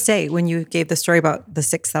 I got to say, when you gave the story about the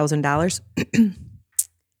 $6,000,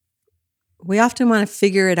 we often want to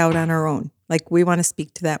figure it out on our own. Like, we want to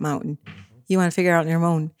speak to that mountain. You want to figure it out on your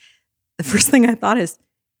own. The first thing I thought is,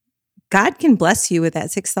 God can bless you with that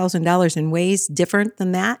 $6,000 in ways different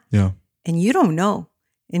than that. Yeah. And you don't know.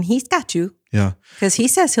 And he's got you. Yeah. Because he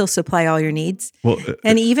says he'll supply all your needs. Well,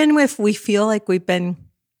 and even if we feel like we've been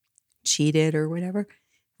cheated or whatever,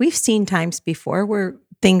 we've seen times before where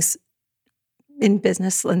things in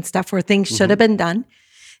business and stuff where things should have been done,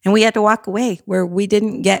 and we had to walk away where we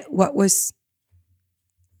didn't get what was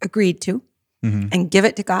agreed to and give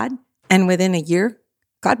it to God. And within a year,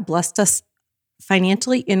 God blessed us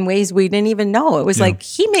financially in ways we didn't even know. It was like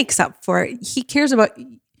he makes up for it. He cares about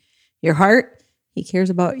your heart. He cares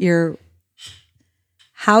about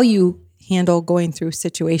how you handle going through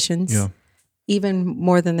situations, even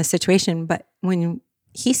more than the situation. But when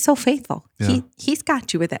he's so faithful, he's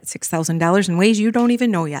got you with that $6,000 in ways you don't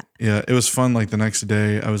even know yet. Yeah, it was fun. Like the next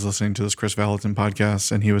day, I was listening to this Chris Valentin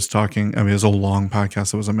podcast, and he was talking. I mean, it was a long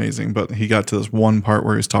podcast. It was amazing, but he got to this one part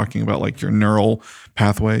where he was talking about like your neural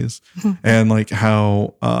pathways and like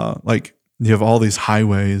how like you have all these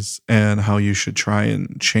highways, and how you should try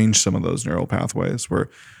and change some of those neural pathways. Where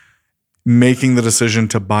making the decision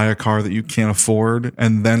to buy a car that you can't afford,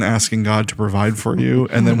 and then asking God to provide for you.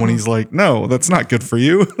 And then when he's like, no, that's not good for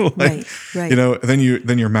you. Like, right. You know, then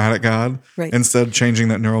you're mad at God. Right. Instead of changing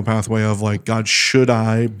that neural pathway of like, God, should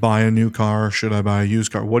I buy a new car? Should I buy a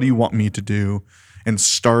used car? What do you want me to do? And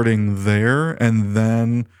starting there, and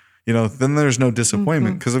then, you know, then there's no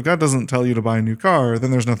disappointment, because if God doesn't tell you to buy a new car,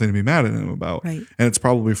 then there's nothing to be mad at him about. Right. And it's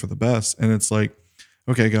probably for the best. And it's like,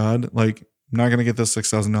 okay, God, like, I'm not going to get this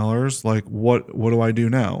 $6,000. Like, what do I do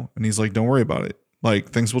now? And he's like, don't worry about it. Like,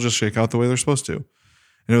 things will just shake out the way they're supposed to. And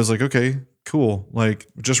it was like, okay, cool. Like,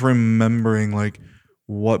 just remembering like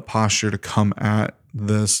what posture to come at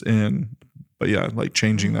this in. But yeah, like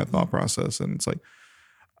changing that thought process. And it's like,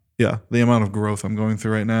 yeah, the amount of growth I'm going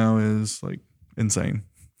through right now is like insane.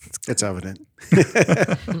 It's evident.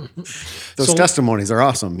 Those testimonies are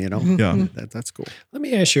awesome, you know? Yeah. That's cool. Let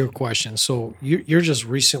me ask you a question. So you're just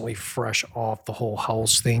recently fresh off the whole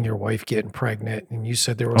house thing, your wife getting pregnant, and you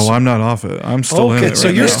said there was I'm not off it. I'm still in it. So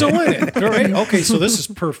right you're now. still in it. All right. Okay, so this is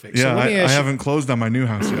perfect. Yeah, so let me I ask you, haven't closed on my new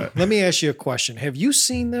house yet. let me ask you a question. Have you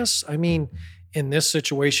seen this? I mean, in this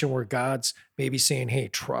situation where God's maybe saying, hey,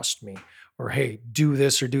 trust me, or hey, do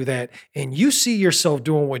this or do that, and you see yourself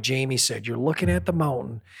doing what Jamie said. You're looking at the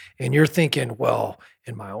mountain and you're thinking, well,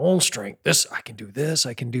 in my own strength, I can do this,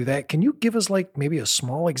 I can do that. Can you give us like maybe a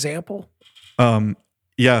small example?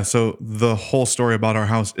 Yeah, so the whole story about our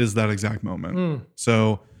house is that exact moment.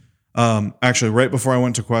 So actually right before I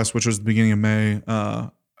went to Quest, which was the beginning of May,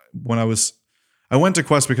 when I went to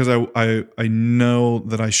Quest because I know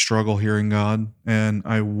that I struggle hearing God, and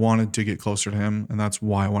I wanted to get closer to him, and that's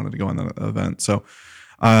why I wanted to go on that event. So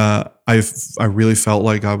I really felt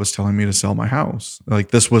like God was telling me to sell my house.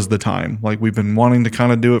 Like this was the time. Like we've been wanting to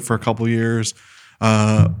kind of do it for a couple of years.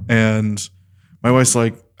 And my wife's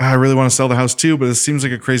like, I really want to sell the house too, but it seems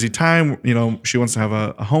like a crazy time. You know, she wants to have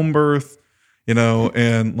a home birth, you know,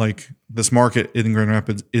 and like this market in Grand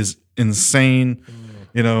Rapids is insane.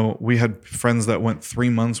 You know, we had friends that went 3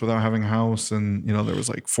 months without having a house, and, you know, there was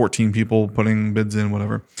like 14 people putting bids in,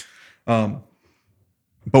 whatever.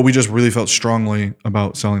 But we just really felt strongly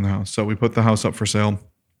about selling the house. So we put the house up for sale.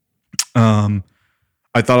 I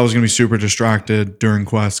thought I was going to be super distracted during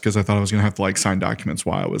Quest because I thought I was going to have to like sign documents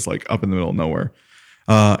while I was like up in the middle of nowhere.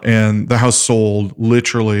 And the house sold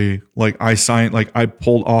literally, like I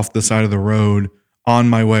pulled off the side of the road on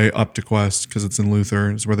my way up to Quest because it's in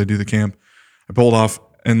Luther, is where they do the camp. I pulled off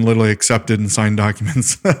and literally accepted and signed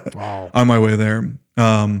documents on my way there.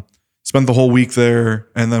 spent the whole week there.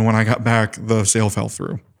 And then when I got back, the sale fell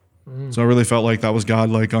through. So I really felt like that was God,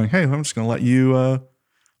 like going, hey, I'm just going to let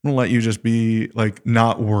you, just be like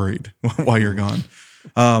not worried while you're gone.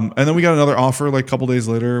 And then we got another offer like a couple days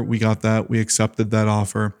later. We got that. We accepted that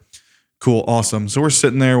offer. Cool. Awesome. So we're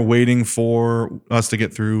sitting there waiting for us to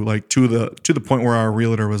get through like to the point where our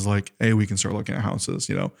realtor was like, hey, we can start looking at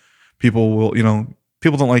houses. People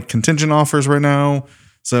don't like contingent offers right now.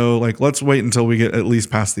 So like, let's wait until we get at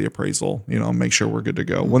least past the appraisal, make sure we're good to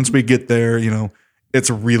go. Once we get there,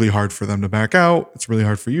 it's really hard for them to back out. It's really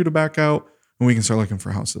hard for you to back out, and we can start looking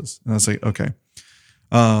for houses. And I was like, okay.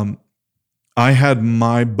 I had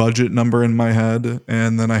my budget number in my head,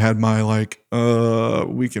 and then I had my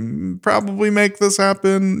we can probably make this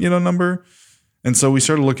happen, number. And so we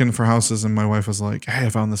started looking for houses, and my wife was like, hey, I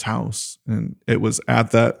found this house. And it was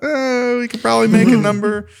at that, we could probably make a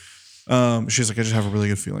number. She's like, I just have a really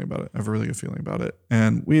good feeling about it.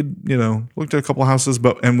 And we had, looked at a couple of houses,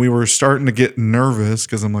 and we were starting to get nervous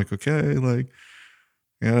because I'm like, okay,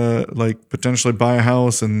 potentially buy a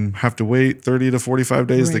house and have to wait 30 to 45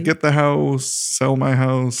 days to get the house, sell my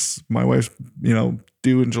house. My wife's,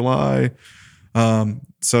 due in July.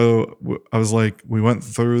 So I was like, we went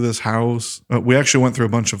through this house. We actually went through a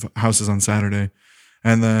bunch of houses on Saturday,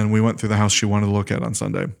 and then we went through the house she wanted to look at on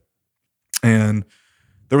Sunday. And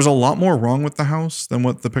there was a lot more wrong with the house than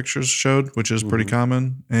what the pictures showed, which is pretty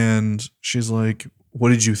common. And she's like, what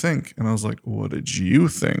did you think? And I was like, what did you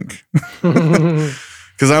think?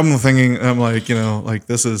 Because I'm thinking,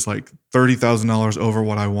 this is like $30,000 over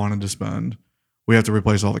what I wanted to spend. We have to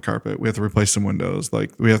replace all the carpet. We have to replace some windows.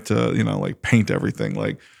 Like we have to, paint everything.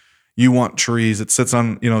 Like you want trees. It sits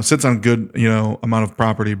on good, amount of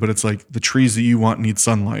property, but it's like the trees that you want need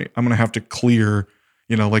sunlight. I'm going to have to clear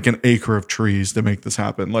like an acre of trees to make this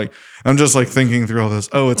happen. Like, I'm just like thinking through all this.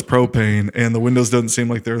 Oh, it's propane and the windows don't seem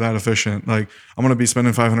like they're that efficient. Like I'm going to be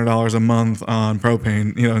spending $500 a month on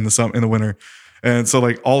propane, in the winter. And so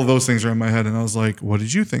like all of those things are in my head. And I was like, what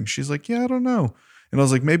did you think? She's like, yeah, I don't know. And I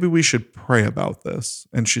was like, maybe we should pray about this.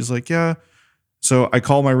 And she's like, yeah. So I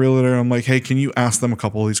called my realtor. I'm like, hey, can you ask them a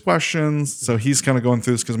couple of these questions? So he's kind of going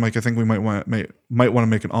through this because I'm like, I think we might want to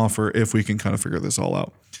make an offer if we can kind of figure this all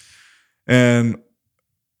out. And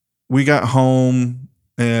we got home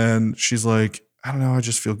and she's like, I don't know, I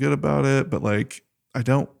just feel good about it, but like, I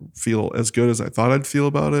don't feel as good as I thought I'd feel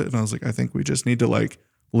about it. And I was like, I think we just need to like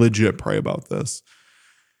legit pray about this.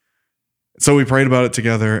 So we prayed about it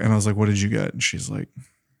together and I was like, what did you get? And she's like,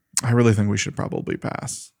 I really think we should probably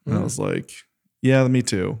pass. And I was like, yeah, me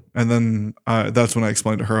too. And then that's when I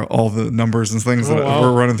explained to her all the numbers and things that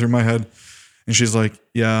were running through my head. And she's like,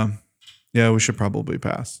 yeah, we should probably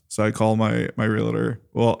pass. So I call my realtor.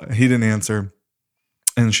 Well, he didn't answer.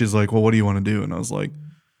 And she's like, well, what do you want to do? And I was like,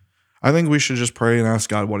 I think we should just pray and ask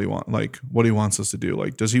God what he wants us to do.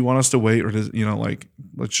 Like, does he want us to wait or does,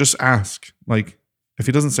 let's just ask. Like, if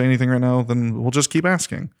he doesn't say anything right now, then we'll just keep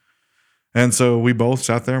asking. And so we both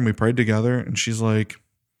sat there and we prayed together. And she's like,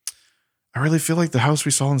 I really feel like the house we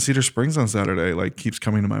saw in Cedar Springs on Saturday, like keeps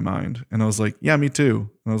coming to my mind. And I was like, yeah, me too.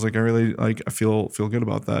 And I was like, I feel good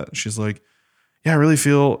about that. She's like, yeah, I really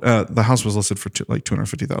feel, the house was listed for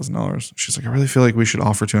 $250,000. She's like, I really feel like we should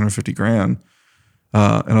offer $250,000.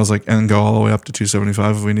 And I was like, and go all the way up to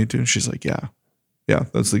 $275,000 if we need to. And she's like, yeah,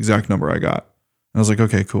 that's the exact number I got. And I was like,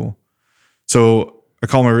 okay, cool. So I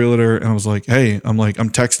called my realtor and I was like, hey, I'm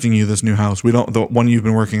texting you this new house. The one you've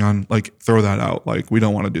been working on, like throw that out. Like we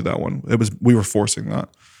don't want to do that one. We were forcing that.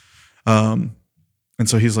 And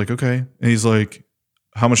so he's like, okay. And he's like,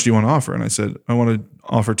 how much do you want to offer? And I said, I want to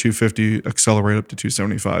offer $250,000, accelerate up to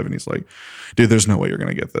 $275,000. And he's like, dude, there's no way you're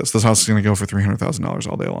going to get this. This house is going to go for $300,000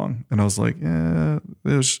 all day long. And I was like, yeah,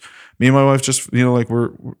 there's me and my wife just, we're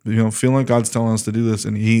feeling like God's telling us to do this.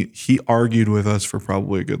 And he argued with us for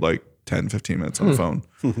probably a good 10, 15 minutes on the phone.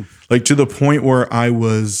 Like to the point where I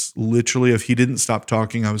was literally, if he didn't stop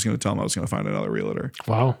talking, I was going to tell him I was going to find another realtor.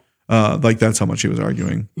 Wow. That's how much he was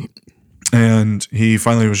arguing. And he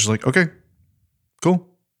finally was just like, okay, cool.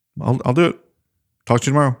 I'll do it. Talk to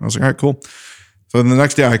you tomorrow. I was like, all right, cool. So then the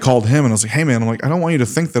next day I called him and I was like, hey man, I don't want you to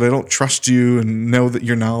think that I don't trust you and know that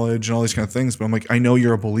your knowledge and all these kind of things. But I'm like, I know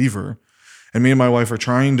you're a believer. And me and my wife are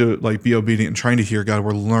trying to be obedient and trying to hear God.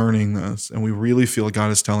 We're learning this. And we really feel like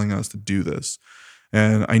God is telling us to do this.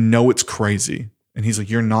 And I know it's crazy. And he's like,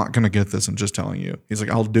 you're not going to get this. I'm just telling you. He's like,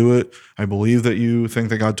 I'll do it. I believe that you think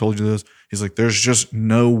that God told you this. He's like, there's just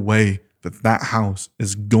no way that house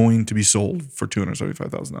is going to be sold for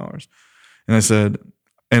 $275,000. And I said,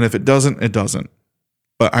 and if it doesn't, it doesn't.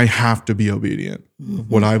 But I have to be obedient.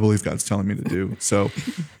 What I believe God's telling me to do. So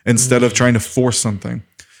instead of trying to force something.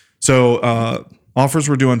 So offers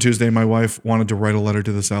were due on Tuesday. My wife wanted to write a letter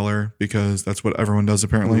to the seller because that's what everyone does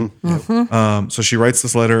apparently. So she writes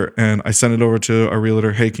this letter and I send it over to our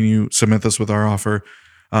realtor. Hey, can you submit this with our offer?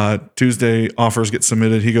 Tuesday, offers get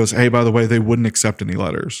submitted. He goes, hey, by the way, they wouldn't accept any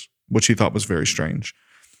letters, which he thought was very strange.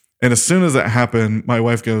 And as soon as that happened, my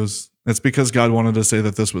wife goes, it's because God wanted to say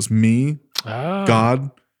that this was me,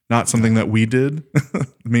 God, not something that we did,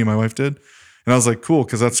 me and my wife did. And I was like, cool,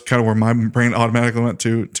 because that's kind of where my brain automatically went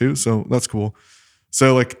to too. So that's cool.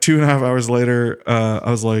 So like 2.5 hours later, I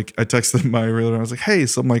texted my realtor. I was like, hey,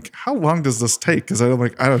 so I'm like, how long does this take? Because I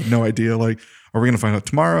have no idea. Like, are we going to find out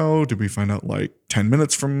tomorrow? Did we find out like 10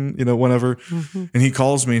 minutes from, whenever? And he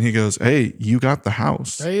calls me and he goes, hey, you got the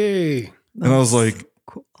house. Hey. And I was like,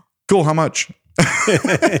 cool, how much?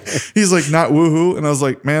 He's like, not woohoo. And I was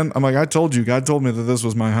like, man, I told you, God told me that this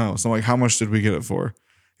was my house. I'm like, how much did we get it for?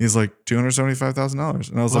 He's like, $275,000.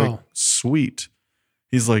 And I was like, sweet.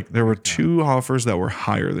 He's like, there were 2 offers that were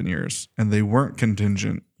higher than yours and they weren't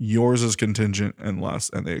contingent. Yours is contingent and less,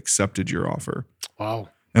 and they accepted your offer. Wow.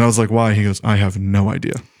 And I was like, why? He goes, I have no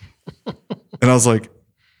idea. And I was like,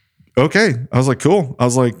 okay. I was like, cool. I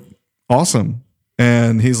was like, awesome.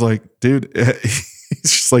 And he's like, dude, he's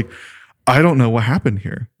just like, I don't know what happened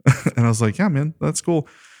here. And I was like, yeah, man, that's cool.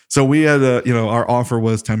 So we had our offer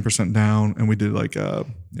was 10% down and we did like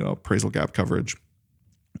appraisal gap coverage.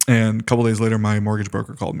 And a couple days later, my mortgage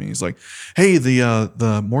broker called me. He's like, hey,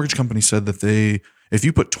 the mortgage company said that if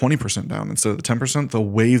you put 20% down instead of the 10%, they'll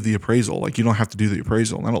waive the appraisal. Like you don't have to do the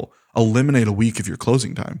appraisal. And that'll eliminate a week of your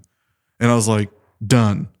closing time. And I was like,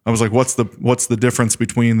 done. I was like, what's the difference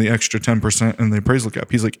between the extra 10% and the appraisal cap?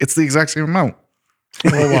 He's like, it's the exact same amount.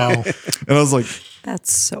 Oh, wow. And I was like,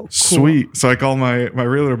 That's so cool. Sweet. So I call my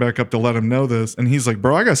realtor back up to let him know this. And he's like,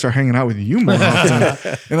 bro, I got to start hanging out with you more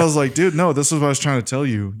often. And I was like, dude, no, this is what I was trying to tell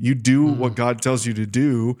you. You do what God tells you to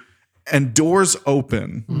do and doors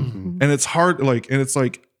open. And it's hard. And it's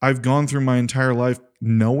like, I've gone through my entire life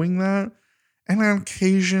knowing that and on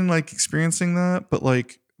occasion, experiencing that. But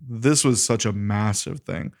this was such a massive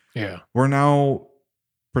thing. Yeah. We're now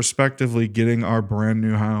prospectively getting our brand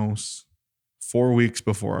new house 4 weeks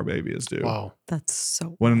before our baby is due. Wow. That's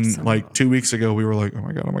so When awesome. 2 weeks ago we were like, oh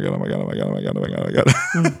my God.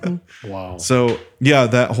 Wow. So yeah,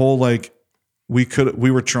 that whole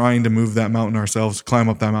we were trying to move that mountain ourselves, climb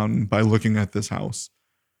up that mountain by looking at this house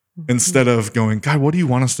instead of going, God, what do you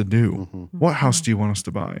want us to do? What house do you want us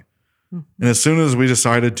to buy? And as soon as we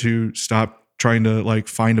decided to stop trying to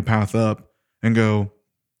find a path up and go,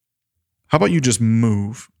 how about you just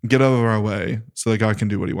move, get out of our way so that God can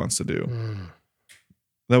do what he wants to do?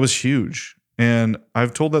 That was huge. And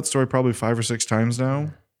I've told that story probably 5 or 6 times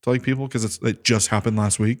now to people because it just happened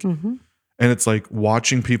last week. And it's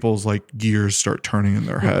watching people's gears start turning in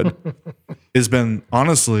their head has been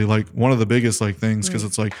honestly one of the biggest things because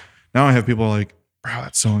it's now I have people bro,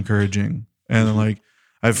 that's so encouraging. And then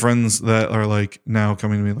I have friends that are now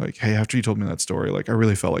coming to me hey, after you told me that story, I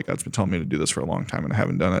really felt like God's been telling me to do this for a long time and I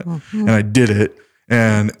haven't done it. And I did it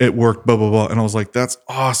and it worked, blah, blah, blah. And I was like, that's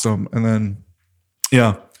awesome. And then,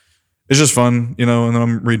 yeah, it's just fun, and then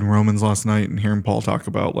I'm reading Romans last night and hearing Paul talk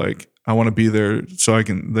about I want to be there so I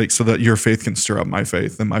can so that your faith can stir up my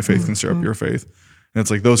faith and my faith can stir up your faith. And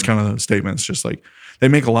it's those kind of statements, just they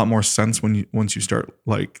make a lot more sense once you start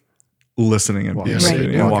listening and Yes,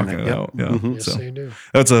 walking it out. Yeah. Yes, So they do.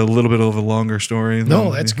 that's a little bit of a longer story.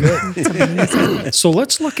 No, that's good. So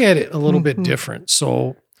let's look at it a little bit different.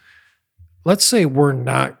 So let's say we're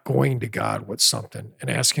not going to God with something and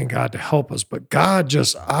asking God to help us, but God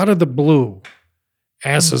just out of the blue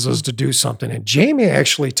asks us to do something. And Jamie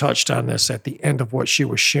actually touched on this at the end of what she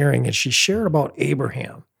was sharing, and she shared about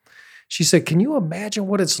Abraham. She said, can you imagine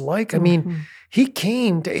what it's like? I mean, he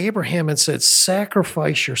came to Abraham and said,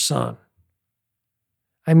 sacrifice your son.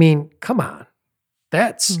 I mean, come on.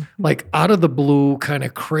 That's out of the blue, kind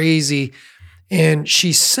of crazy. And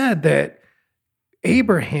she said that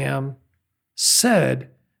Abraham said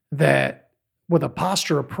that with a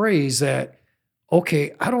posture of praise that,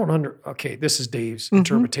 okay, this is Dave's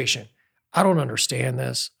interpretation. I don't understand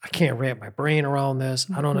this. I can't wrap my brain around this.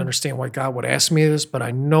 I don't understand why God would ask me this, but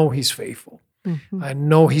I know he's faithful. I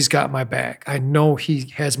know he's got my back. I know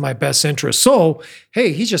he has my best interest. So,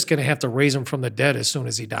 hey, he's just going to have to raise him from the dead as soon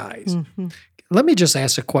as he dies. Let me just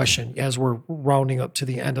ask a question as we're rounding up to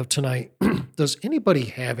the end of tonight. Does anybody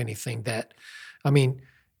have anything that,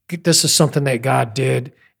 this is something that God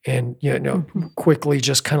did and, quickly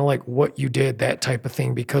just kind of what you did, that type of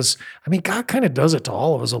thing, because God kind of does it to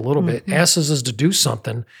all of us a little bit, asks us to do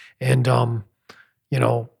something. And,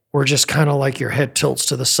 where just kind of like your head tilts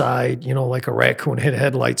to the side, you know, like a raccoon hit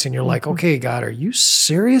headlights, and you're like, okay, God, are you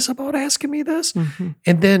serious about asking me this?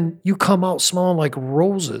 And then you come out smelling like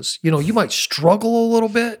roses. You know, you might struggle a little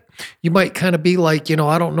bit. You might kind of be like, you know,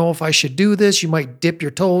 I don't know if I should do this. You might dip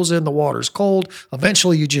your toes in, the water's cold.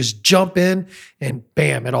 Eventually you just jump in and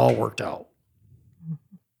bam, it all worked out.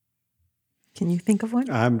 Can you think of one?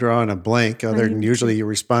 I'm drawing a blank. Other than usually you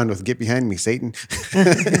respond with "Get behind me, Satan."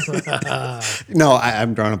 No,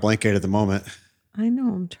 I'm drawing a blank right at the moment. I know.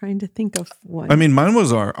 I'm trying to think of one. I mean, mine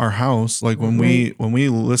was our house. Like when we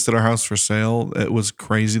listed our house for sale, it was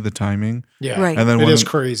crazy the timing. Yeah. Right. And then It when, is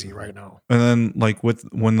crazy right now. and then like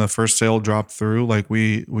when the first sale dropped through, like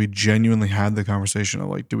we genuinely had the conversation of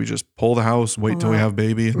like, do we just pull the house, wait till we have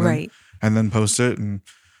baby, and then post it? And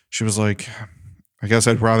she was like, I guess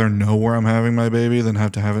I'd rather know where I'm having my baby than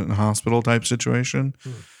have to have it in a hospital type situation.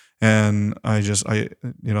 And I just kind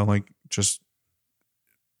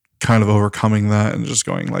of overcoming that and just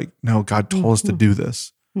going like, no, God told us to do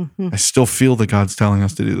this. I still feel that God's telling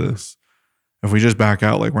us to do this. If we just back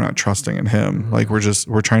out, like we're not trusting in him, like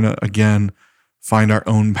we're trying to, again, find our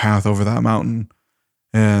own path over that mountain.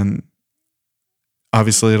 And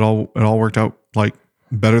obviously it all worked out like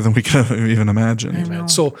better than we could have even imagined. Amen.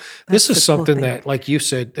 So this is the cool something thing. that, like you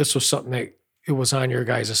said, this was something that it was on your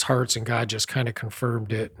guys' hearts, and God just kind of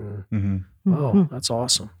confirmed it. And oh, that's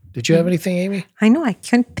awesome. Did you have anything, Amy? I know. I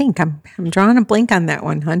couldn't think. I'm drawing a blank on that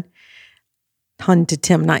one, hun. Hun to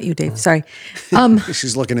Tim, not you, Dave. Sorry.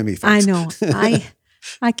 She's looking at me. I Folks. know.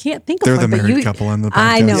 I can't think of They're one. the but married you, couple on the podcast.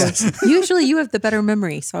 I know. Yes. Usually you have the better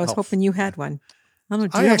memory, so I was hoping you had one. I don't know.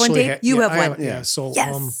 Do you have one, Dave? You have one. Yeah. So,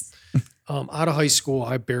 Yes. out of high school,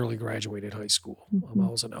 I barely graduated high school. I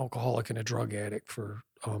was an alcoholic and a drug addict for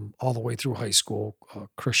all the way through high school.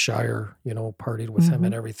 Chris Shire, you know, partied with him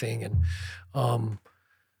and everything, and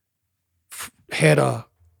had a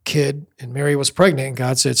kid, and Mary was pregnant, and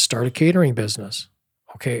God said, start a catering business.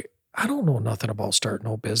 Okay, I don't know nothing about starting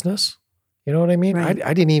no business. You know what I mean? Right.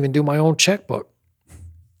 I didn't even do my own checkbook.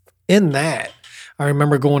 In that, I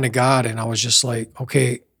remember going to God, and I was just like,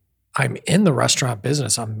 okay, I'm in the restaurant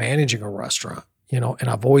business. I'm managing a restaurant, you know, and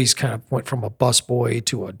I've always kind of went from a busboy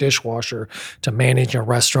to a dishwasher to managing a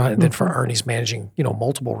restaurant. And then for Ernie's managing, you know,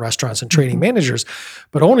 multiple restaurants and training managers.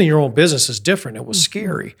 But owning your own business is different. It was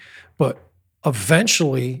scary. But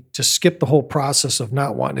eventually, to skip the whole process of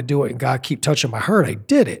not wanting to do it and God keep touching my heart, I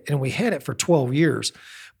did it. And we had it for 12 years.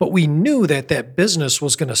 But we knew that that business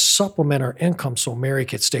was going to supplement our income so Mary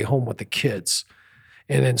could stay home with the kids.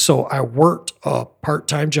 And then so I worked a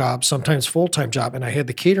part-time job, sometimes full-time job, and I had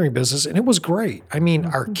the catering business, and it was great. I mean,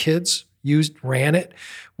 our kids ran it.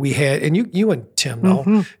 We had, and you and Tim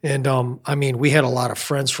know, and I mean, we had a lot of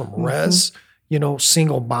friends from Res, you know,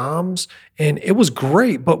 single moms, and it was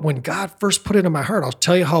great. But when God first put it in my heart, I'll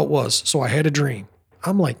tell you how it was. So I had a dream.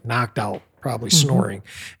 I'm like knocked out, probably snoring.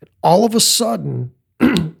 And all of a sudden,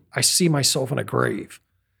 I see myself in a grave,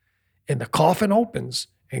 and the coffin opens,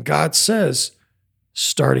 and God says,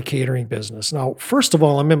 start a catering business. Now, first of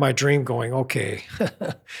all, I'm in my dream going, okay,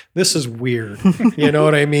 this is weird. You know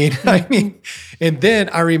what I mean? And then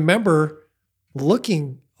I remember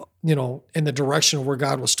looking, you know, in the direction of where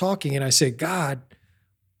God was talking. And I said, God,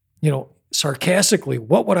 you know, sarcastically,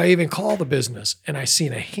 what would I even call the business? And I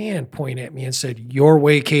seen a hand point at me and said, Your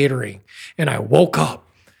Way Catering. And I woke up.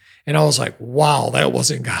 And I was like, wow, that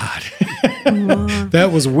wasn't God.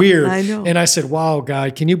 That was weird. I know. And I said, wow,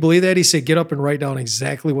 God, can you believe that? He said, get up and write down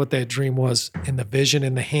exactly what that dream was in the vision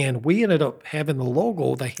in the hand. We ended up having the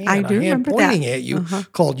logo, the hand, I a do hand remember pointing that. at you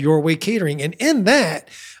called Your Way Catering. And in that,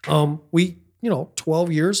 we, you know,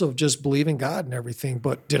 12 years of just believing God and everything.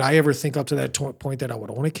 But did I ever think up to that point that I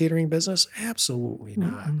would own a catering business? Absolutely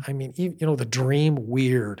not. I mean, you know, the dream,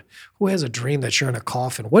 weird. Who has a dream that you're in a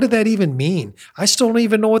coffin? What did that even mean? I still don't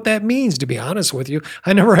even know what that means, to be honest with you.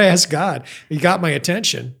 I never asked God. He got my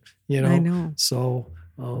attention, you know. I know. So,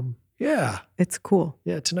 yeah. It's cool.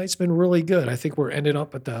 Yeah, tonight's been really good. I think we're ending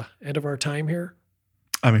up at the end of our time here.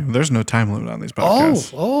 I mean, there's no time limit on these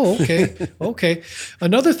podcasts. Oh, okay. Okay.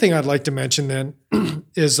 Another thing I'd like to mention then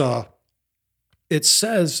is it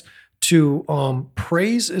says to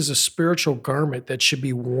praise is a spiritual garment that should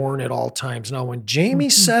be worn at all times. Now, when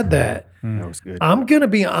Jamie said that, That was good. I'm going to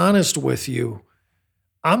be honest with you.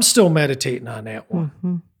 I'm still meditating on that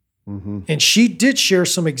one. And she did share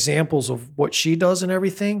some examples of what she does and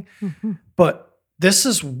everything. But this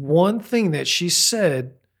is one thing that she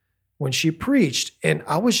said when she preached. And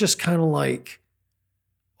I was just kind of like,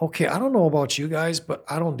 okay, I don't know about you guys, but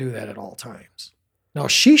I don't do that at all times. Now,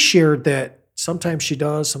 she shared that sometimes she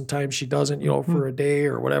does, sometimes she doesn't, you know, for a day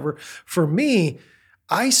or whatever. For me,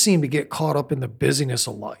 I seem to get caught up in the busyness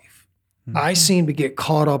of life. I seem to get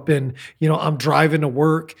caught up in, I'm driving to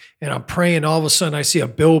work and I'm praying. All of a sudden I see a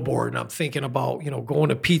billboard and I'm thinking about, going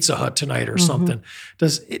to Pizza Hut tonight or something.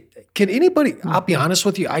 Can anybody, I'll be honest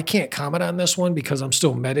with you, I can't comment on this one because I'm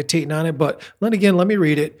still meditating on it. But then again, let me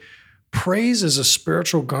read it. Praise is a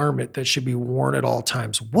spiritual garment that should be worn at all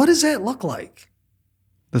times. What does that look like?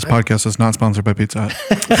 This podcast is not sponsored by Pizza Hut.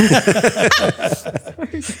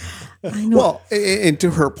 I know. Well, and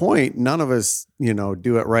to her point, none of us,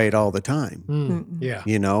 do it right all the time. Yeah.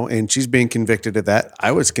 And she's being convicted of that.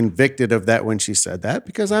 I was convicted of that when she said that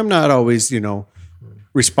because I'm not always,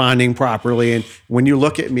 responding properly. And when you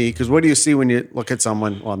look at me, because what do you see when you look at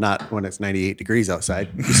someone? Well, not when it's 98 degrees outside.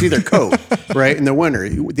 You see their coat, right? In the winter,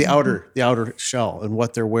 the outer shell and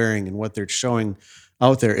what they're wearing and what they're showing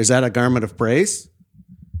out there. Is that a garment of praise?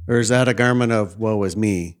 Or is that a garment of woe is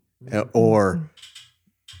me? Or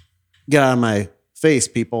get out of my face,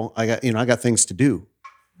 people. I got things to do,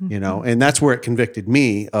 and that's where it convicted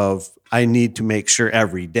me of I need to make sure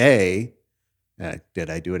every day. Did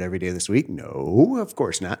I do it every day this week? No, of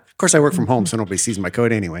course not. Of course, I work from home, so nobody sees my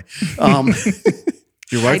coat anyway.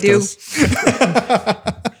 Your wife does.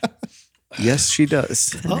 Yes, she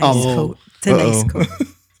does. It's a nice coat. It's a nice coat.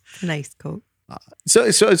 It's a nice coat. So,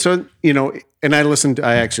 and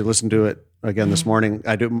I actually listened to it again this morning.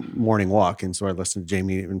 I do morning walk. And so I listened to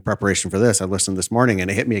Jamie in preparation for this. I listened this morning and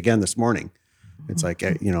it hit me again this morning. It's like,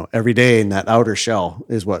 every day in that outer shell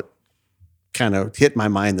is what kind of hit my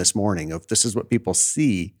mind this morning of this is what people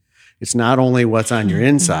see. It's not only what's on your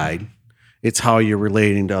inside, it's how you're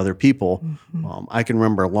relating to other people. I can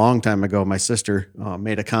remember a long time ago, my sister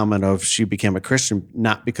made a comment of she became a Christian,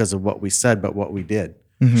 not because of what we said, but what we did.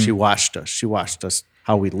 She watched us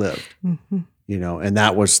how we lived, and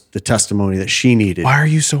that was the testimony that she needed. Why are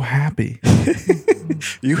you so happy?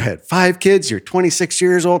 You had 5 kids. You're 26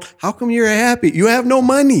 years old. How come you're happy? You have no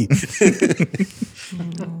money.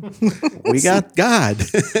 We got God.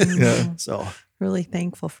 Yeah. So Really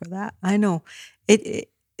thankful for that. I know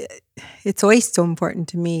it's always so important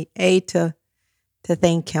to me, to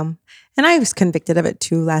thank him. And I was convicted of it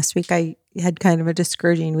too last week. I had kind of a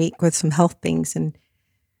discouraging week with some health things, and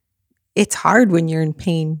it's hard when you're in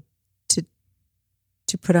pain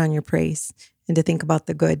to put on your praise and to think about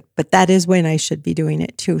the good. But that is when I should be doing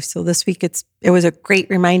it too. So this week it was a great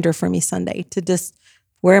reminder for me Sunday to just,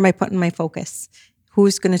 where am I putting my focus?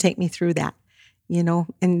 Who's going to take me through that?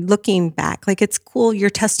 And looking back, like it's cool, your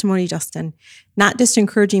testimony, Justin, not just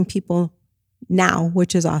encouraging people now,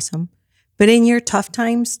 which is awesome, but in your tough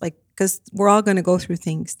times, like, because we're all going to go through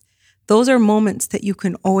things. Those are moments that you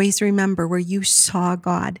can always remember where you saw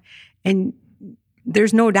God, and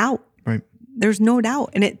there's no doubt. Right. There's no doubt.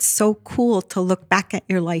 And it's so cool to look back at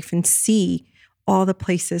your life and see all the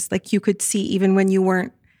places, like you could see even when you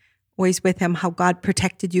weren't always with him, how God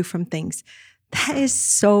protected you from things. That is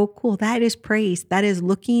so cool. That is praise. That is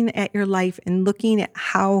looking at your life and looking at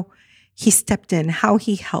how he stepped in, how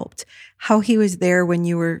he helped, how he was there when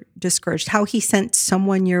you were discouraged, how he sent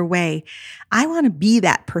someone your way. I want to be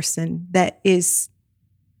that person that is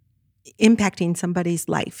impacting somebody's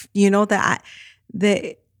life. That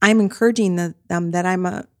I'm encouraging them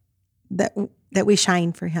that that we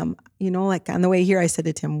shine for him. Like on the way here, I said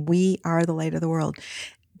to Tim, we are the light of the world.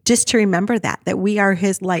 Just to remember that we are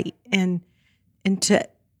his light and to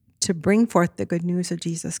bring forth the good news of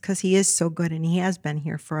Jesus, because he is so good and he has been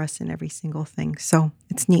here for us in every single thing. So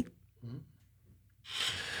it's neat.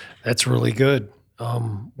 That's really good.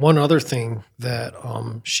 One other thing that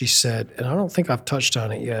she said, and I don't think I've touched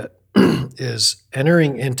on it yet, is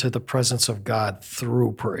entering into the presence of God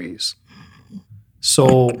through praise.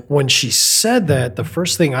 So when she said that, the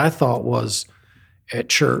first thing I thought was at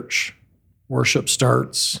church, worship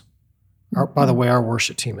starts. By the way, our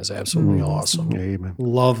worship team is absolutely awesome. Amen.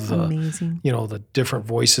 Love the, Amazing. The different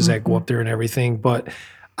voices that go up there and everything. But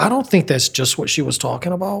I don't think that's just what she was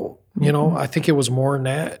talking about. I think it was more than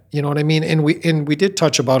that. You know what I mean? And we did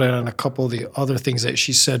touch about it on a couple of the other things that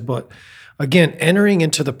she said. But again, entering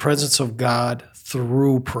into the presence of God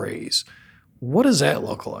through praise. What does that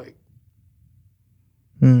look like?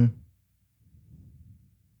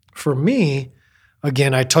 For me,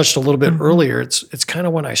 again, I touched a little bit earlier. It's kind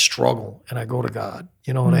of when I struggle and I go to God.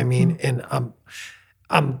 You know what I mean? And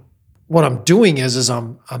what I'm doing is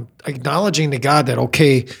I'm acknowledging to God that,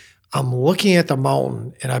 okay, I'm looking at the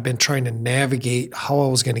mountain and I've been trying to navigate how I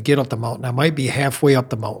was going to get up the mountain. I might be halfway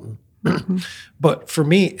up the mountain. But for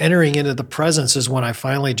me, entering into the presence is when I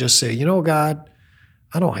finally just say, God,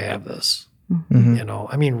 I don't have this.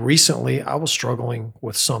 Recently I was struggling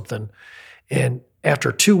with something, and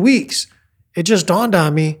after 2 weeks, it just dawned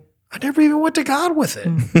on me, I never even went to God with it,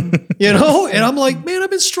 Mm-hmm. you know? And I'm like, man, I've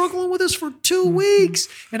been struggling with this for 2 weeks.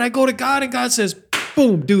 And I go to God and God says,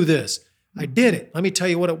 boom, do this. I did it. Let me tell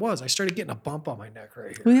you what it was. I started getting a bump on my neck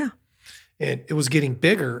right here. Oh, yeah. And it was getting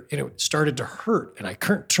bigger and it started to hurt. And I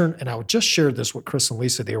couldn't turn, and I just shared this with Chris and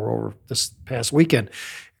Lisa. They were over this past weekend.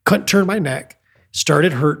 Couldn't turn my neck,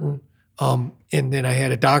 started hurting. And then I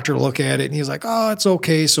had a doctor look at it and he's like, oh, it's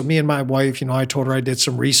okay. So me and my wife, I told her I did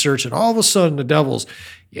some research and all of a sudden the devil's,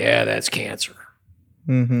 yeah, that's cancer.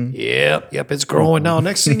 Mm-hmm. Yep, it's growing now.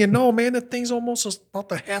 Next thing you know, man, that thing's almost about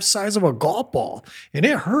the half size of a golf ball and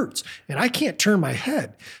it hurts and I can't turn my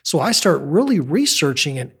head. So I start really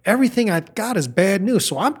researching and everything I got is bad news.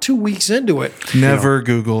 So I'm 2 weeks into it. Never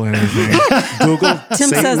Google anything. Google. Tim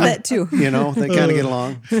Satan, says that too. They kind of get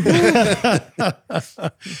along.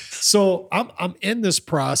 So I'm in this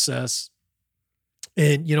process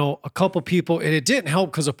and, a couple people, and it didn't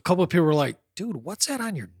help because a couple of people were like, dude, what's that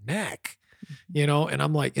on your neck? And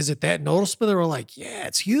I'm like, is it that noticeable? They were like, yeah,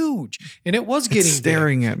 it's huge. And it was getting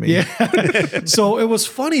staring at me. Yeah. So it was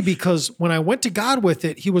funny because when I went to God with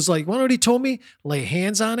it, he was like, you know what he told me? Lay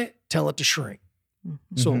hands on it, tell it to shrink.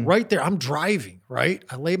 So right there, I'm driving, right?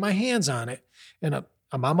 I lay my hands on it and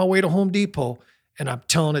I'm on my way to Home Depot and I'm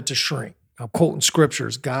telling it to shrink. I'm quoting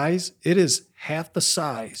scriptures. Guys, it is half the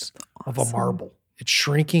size of a marble. It's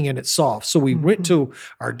shrinking and it's soft. So we went to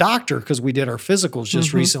our doctor because we did our physicals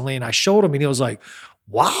just recently and I showed him and he was like,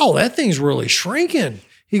 wow, that thing's really shrinking.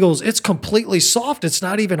 He goes, it's completely soft. It's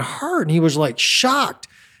not even hard. And he was like shocked.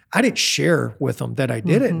 I didn't share with him that I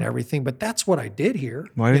did it and everything, but that's what I did here.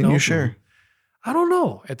 Why didn't you share? I don't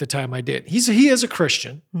know. At the time I did. He is a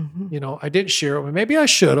Christian. I didn't share it. Maybe I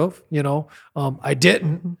should have, I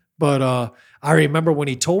didn't. But I remember when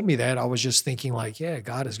he told me that, I was just thinking like, yeah,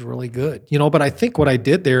 God is really good. But I think what I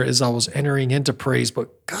did there is I was entering into praise.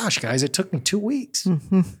 But gosh, guys, it took me 2 weeks,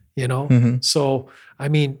 So, I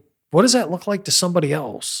mean, what does that look like to somebody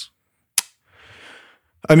else?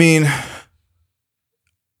 I mean,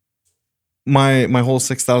 my whole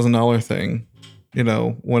 $6,000 thing,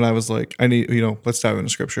 when I was like, I need, let's dive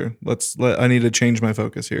into scripture. I need to change my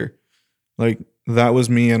focus here. Like that was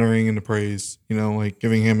me entering into praise, like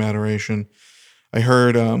giving him adoration. I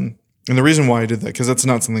heard, and the reason why I did that, because that's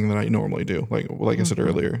not something that I normally do, like I said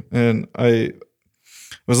earlier. And I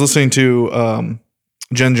was listening to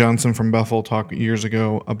Jen Johnson from Bethel talk years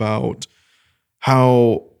ago about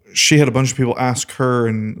how she had a bunch of people ask her,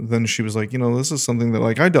 and then she was like, this is something that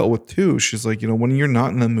I dealt with too. She's like, when you're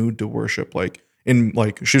not in the mood to worship, she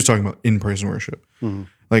was talking about in praise and worship.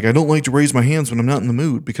 I don't like to raise my hands when I'm not in the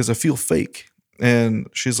mood because I feel fake. And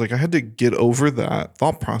she's like, I had to get over that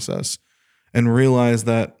thought process and realize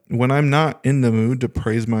that when I'm not in the mood to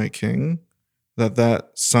praise my King, that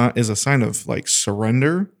is a sign of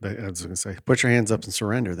surrender. I was going to say, put your hands up and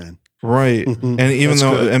surrender then. Right. And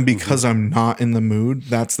even because I'm not in the mood,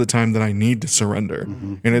 that's the time that I need to surrender.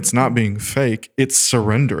 And it's not being fake, it's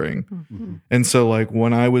surrendering. And so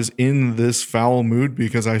when I was in this foul mood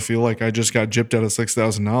because I feel like I just got gypped out of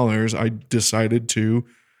 $6,000, I decided to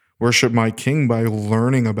worship my King by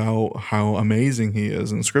learning about how amazing he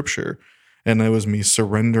is in scripture. And it was me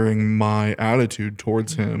surrendering my attitude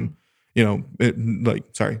towards him,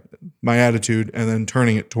 my attitude, and then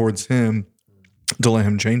turning it towards him to let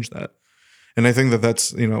him change that. And I think that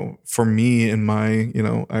that's, for me in my,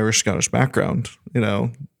 Irish Scottish background,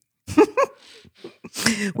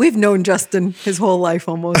 We've known Justin his whole life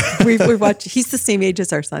almost. We've watched, he's the same age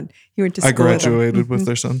as our son. He went to school. I graduated with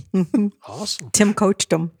their son. Awesome. Tim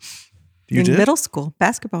coached him in middle school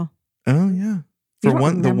basketball. Oh yeah. For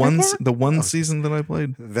the one Oh. season that I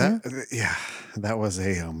played. That was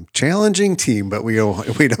a challenging team, but we don't.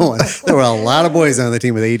 There were a lot of boys on the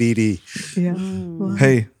team with ADD. Yeah. Well,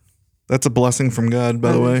 Hey, that's a blessing from God,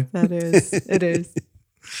 by the way. That is. It is.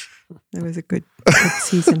 It was a good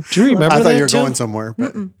season. Do you remember I thought that, you were Tim? going somewhere.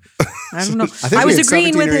 But I don't know. I think I we was had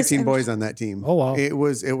agreeing 17 with or his. 18 boys on that team. Oh, wow. It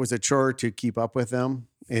was a chore to keep up with them,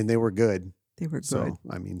 and they were good. They were good. So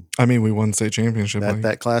I mean, we won state championship.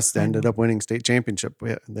 that class ended up winning state championship.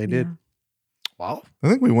 Yeah, they did. Yeah. Wow. I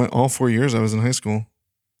think we went all 4 years I was in high school.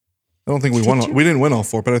 I don't think we Did won. you? We didn't win all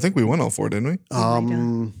 4, but I think we won all 4, didn't we?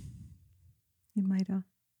 You might have.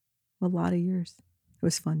 A lot of years. It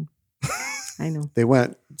was fun. I know. They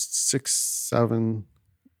went 6, 7,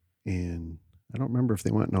 and I don't remember if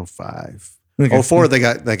they went in 05. Okay. 04, they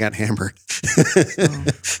got hammered.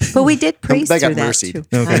 But we did praise They got through that mercied. too.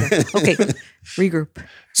 Okay. I know. Okay. Regroup.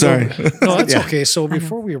 Sorry. No, that's Yeah. okay. So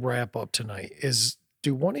before we wrap up tonight,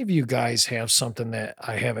 do one of you guys have something that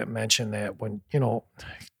I haven't mentioned that when,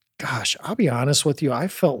 gosh, I'll be honest with you. I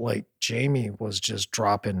felt like Jamie was just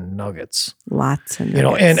dropping nuggets. Lots of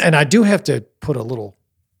nuggets. And I do have to put a little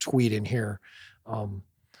tweet in here.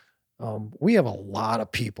 We have a lot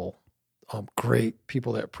of people, great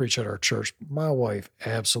people that preach at our church. My wife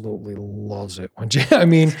absolutely loves it.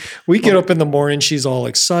 We get up in the morning, she's all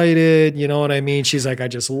excited. You know what I mean? She's like, I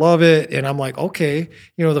just love it. And I'm like, okay.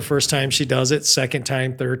 The first time she does it, second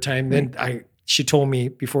time, third time, then she told me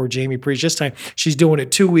before Jamie preached this time, she's doing it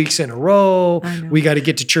 2 weeks in a row. We got to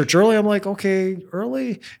get to church early. I'm like, okay,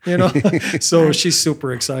 early, So she's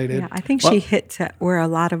super excited. Yeah, I think she hits at where a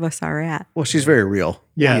lot of us are at. Well, she's very real,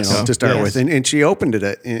 to start with. And she opened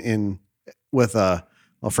it in with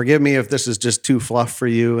well, forgive me if this is just too fluff for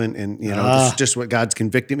you. And this is just what God's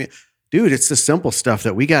convicting me. Dude, it's the simple stuff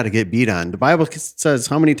that we got to get beat on. The Bible says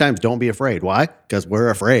how many times don't be afraid. Why? Because we're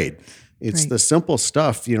afraid. It's the simple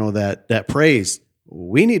stuff, that praise.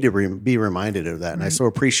 We need to be reminded of that. And I so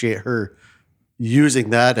appreciate her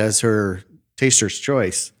using that as her taster's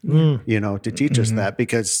choice, to teach us that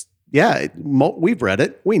because, we've read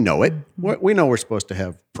it. We know it. We know we're supposed to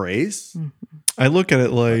have praise. I look at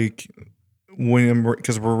it like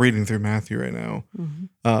because we're reading through Matthew right now,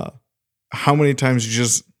 how many times you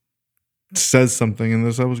just says something and the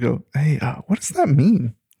disciples go, hey, what does that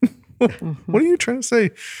mean? What are you trying to say?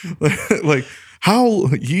 Like, how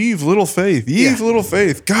ye've little faith, little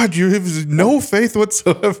faith. God, you have no faith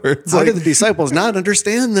whatsoever. It's how did the disciples not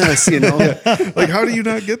understand this? Like, how do you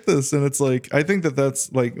not get this? And it's like, I think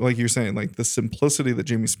that's like you're saying, like the simplicity that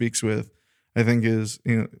Jamie speaks with, I think is,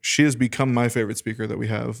 she has become my favorite speaker that we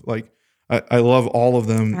have. Like, I love all of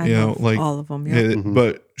them, all of them. Yeah.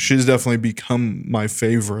 But she's definitely become my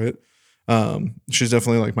favorite. She's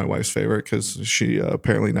definitely like my wife's favorite because she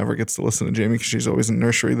apparently never gets to listen to Jamie because she's always in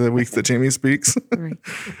nursery the week that Jamie speaks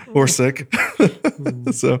or sick.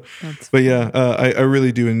 So, but I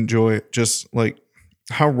really do enjoy just like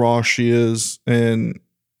how raw she is and,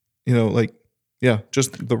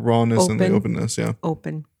 just the rawness and the openness. Yeah.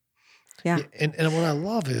 Open. Yeah. And what I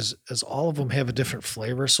love is all of them have a different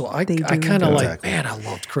flavor. So I kind of like, man, I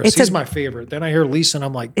loved Chris. He's my favorite. Then I hear Lisa and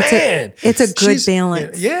I'm like, man. It's a good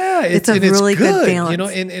balance. Yeah. It's a really good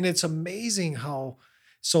balance. And it's amazing how,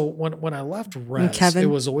 so when I left Rest, it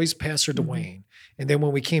was always Pastor Dwayne. And then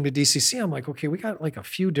when we came to DCC, I'm like, okay, we got like a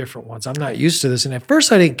few different ones. I'm not used to this. And at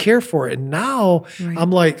first I didn't care for it. And now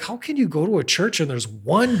I'm like, how can you go to a church and there's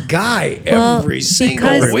one guy every single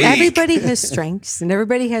week? Because everybody has strengths and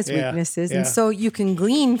everybody has weaknesses. And so you can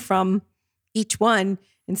glean from each one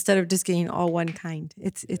instead of just getting all one kind.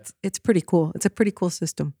 It's pretty cool. It's a pretty cool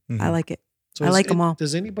system. I like it. So I like them all.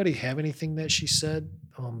 Does anybody have anything that she said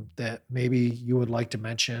that maybe you would like to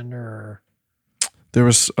mention or... There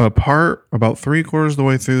was a part about 3/4 of the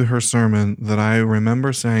way through her sermon that I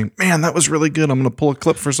remember saying, man, that was really good. I'm going to pull a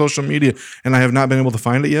clip for social media. And I have not been able to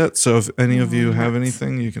find it yet. So if any of you have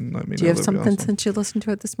anything, you can let me know. Do you have something since you listened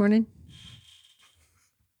to it this morning?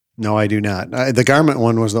 No, I do not. The garment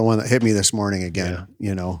one was the one that hit me this morning again,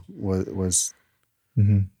 was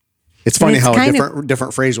it's funny how a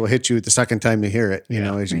different phrase will hit you the second time you hear it,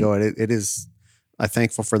 as you go. It is... I'm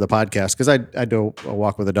thankful for the podcast because I do a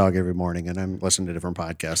walk with a dog every morning and I'm listening to different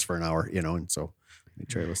podcasts for an hour, and so I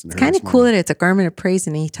try to listen to her. It's kind of cool that it's a garment of praise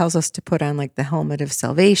and he tells us to put on like the helmet of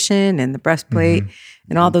salvation and the breastplate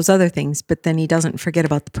and all those other things, but then he doesn't forget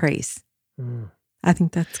about the praise. I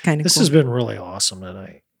think that's kind of cool. This has been really awesome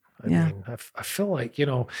tonight. I mean, I feel like,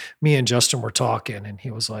 me and Justin were talking and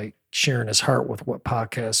he was like sharing his heart with what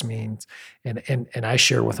podcast means. And I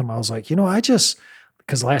shared with him, I was like,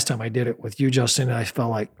 because last time I did it with you, Justin, I felt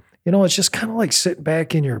like, it's just kind of like sitting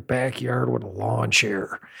back in your backyard with a lawn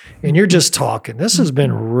chair and you're just talking. This has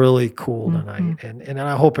been really cool tonight. And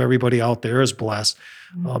I hope everybody out there is blessed.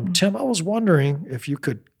 Tim, I was wondering if you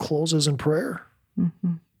could close us in prayer.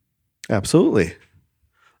 Absolutely.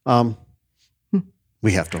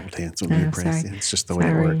 We have to hold hands when we pray. It's just the way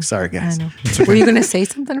it works. Sorry, guys. Were you going to say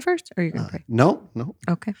something first or are you going to pray? No.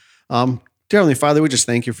 Okay. Dear Heavenly Father, we just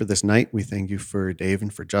thank you for this night. We thank you for Dave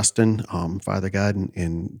and for Justin, Father God,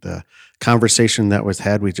 and the conversation that was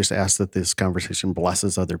had. We just ask that this conversation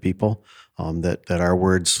blesses other people, that our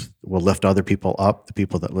words will lift other people up, the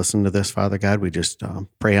people that listen to this, Father God. We just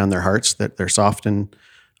pray on their hearts that they're softened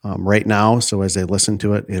right now. So as they listen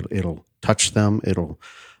to it, it'll touch them. It'll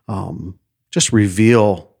just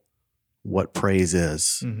reveal what praise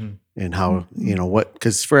is and how,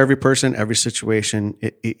 because for every person, every situation,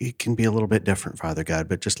 it can be a little bit different, Father God,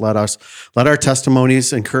 but just let our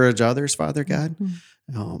testimonies encourage others, Father God.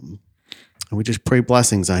 And we just pray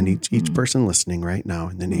blessings on each person listening right now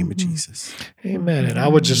in the name of Jesus. Amen. And I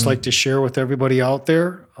would just like to share with everybody out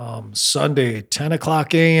there, Sunday, 10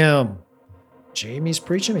 o'clock a.m., Jamie's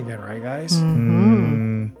preaching again, right, guys?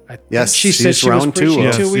 I think Yes, she said she's she was round two. preaching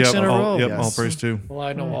Yes, 2 weeks in a all, row. Yep, Yes. all praise too. Well,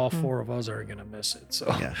 I know all 4 of us are going to miss it. So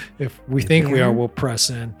Yeah. if we think we are, we'll press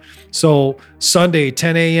in. So Sunday,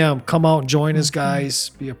 10 a.m., come out and join us, guys.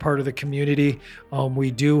 Be a part of the community.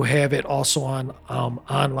 We do have it also on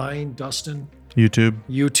online, Dustin, YouTube,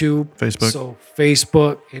 YouTube, Facebook. So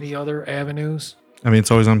Facebook, any other avenues? I mean,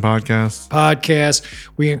 it's always on podcasts. Podcast.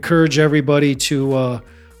 We encourage everybody to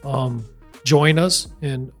join us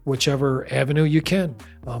in whichever avenue you can.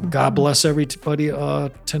 God bless everybody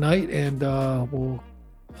tonight, and we'll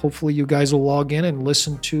hopefully you guys will log in and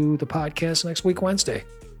listen to the podcast next week, Wednesday.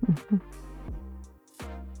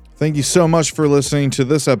 Thank you so much for listening to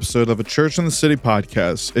this episode of a Church in the City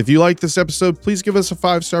podcast. If you like this episode, please give us a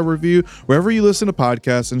 5-star review wherever you listen to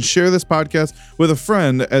podcasts, and share this podcast with a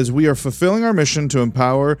friend as we are fulfilling our mission to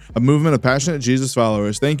empower a movement of passionate Jesus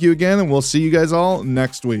followers. Thank you again, and we'll see you guys all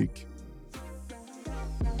next week.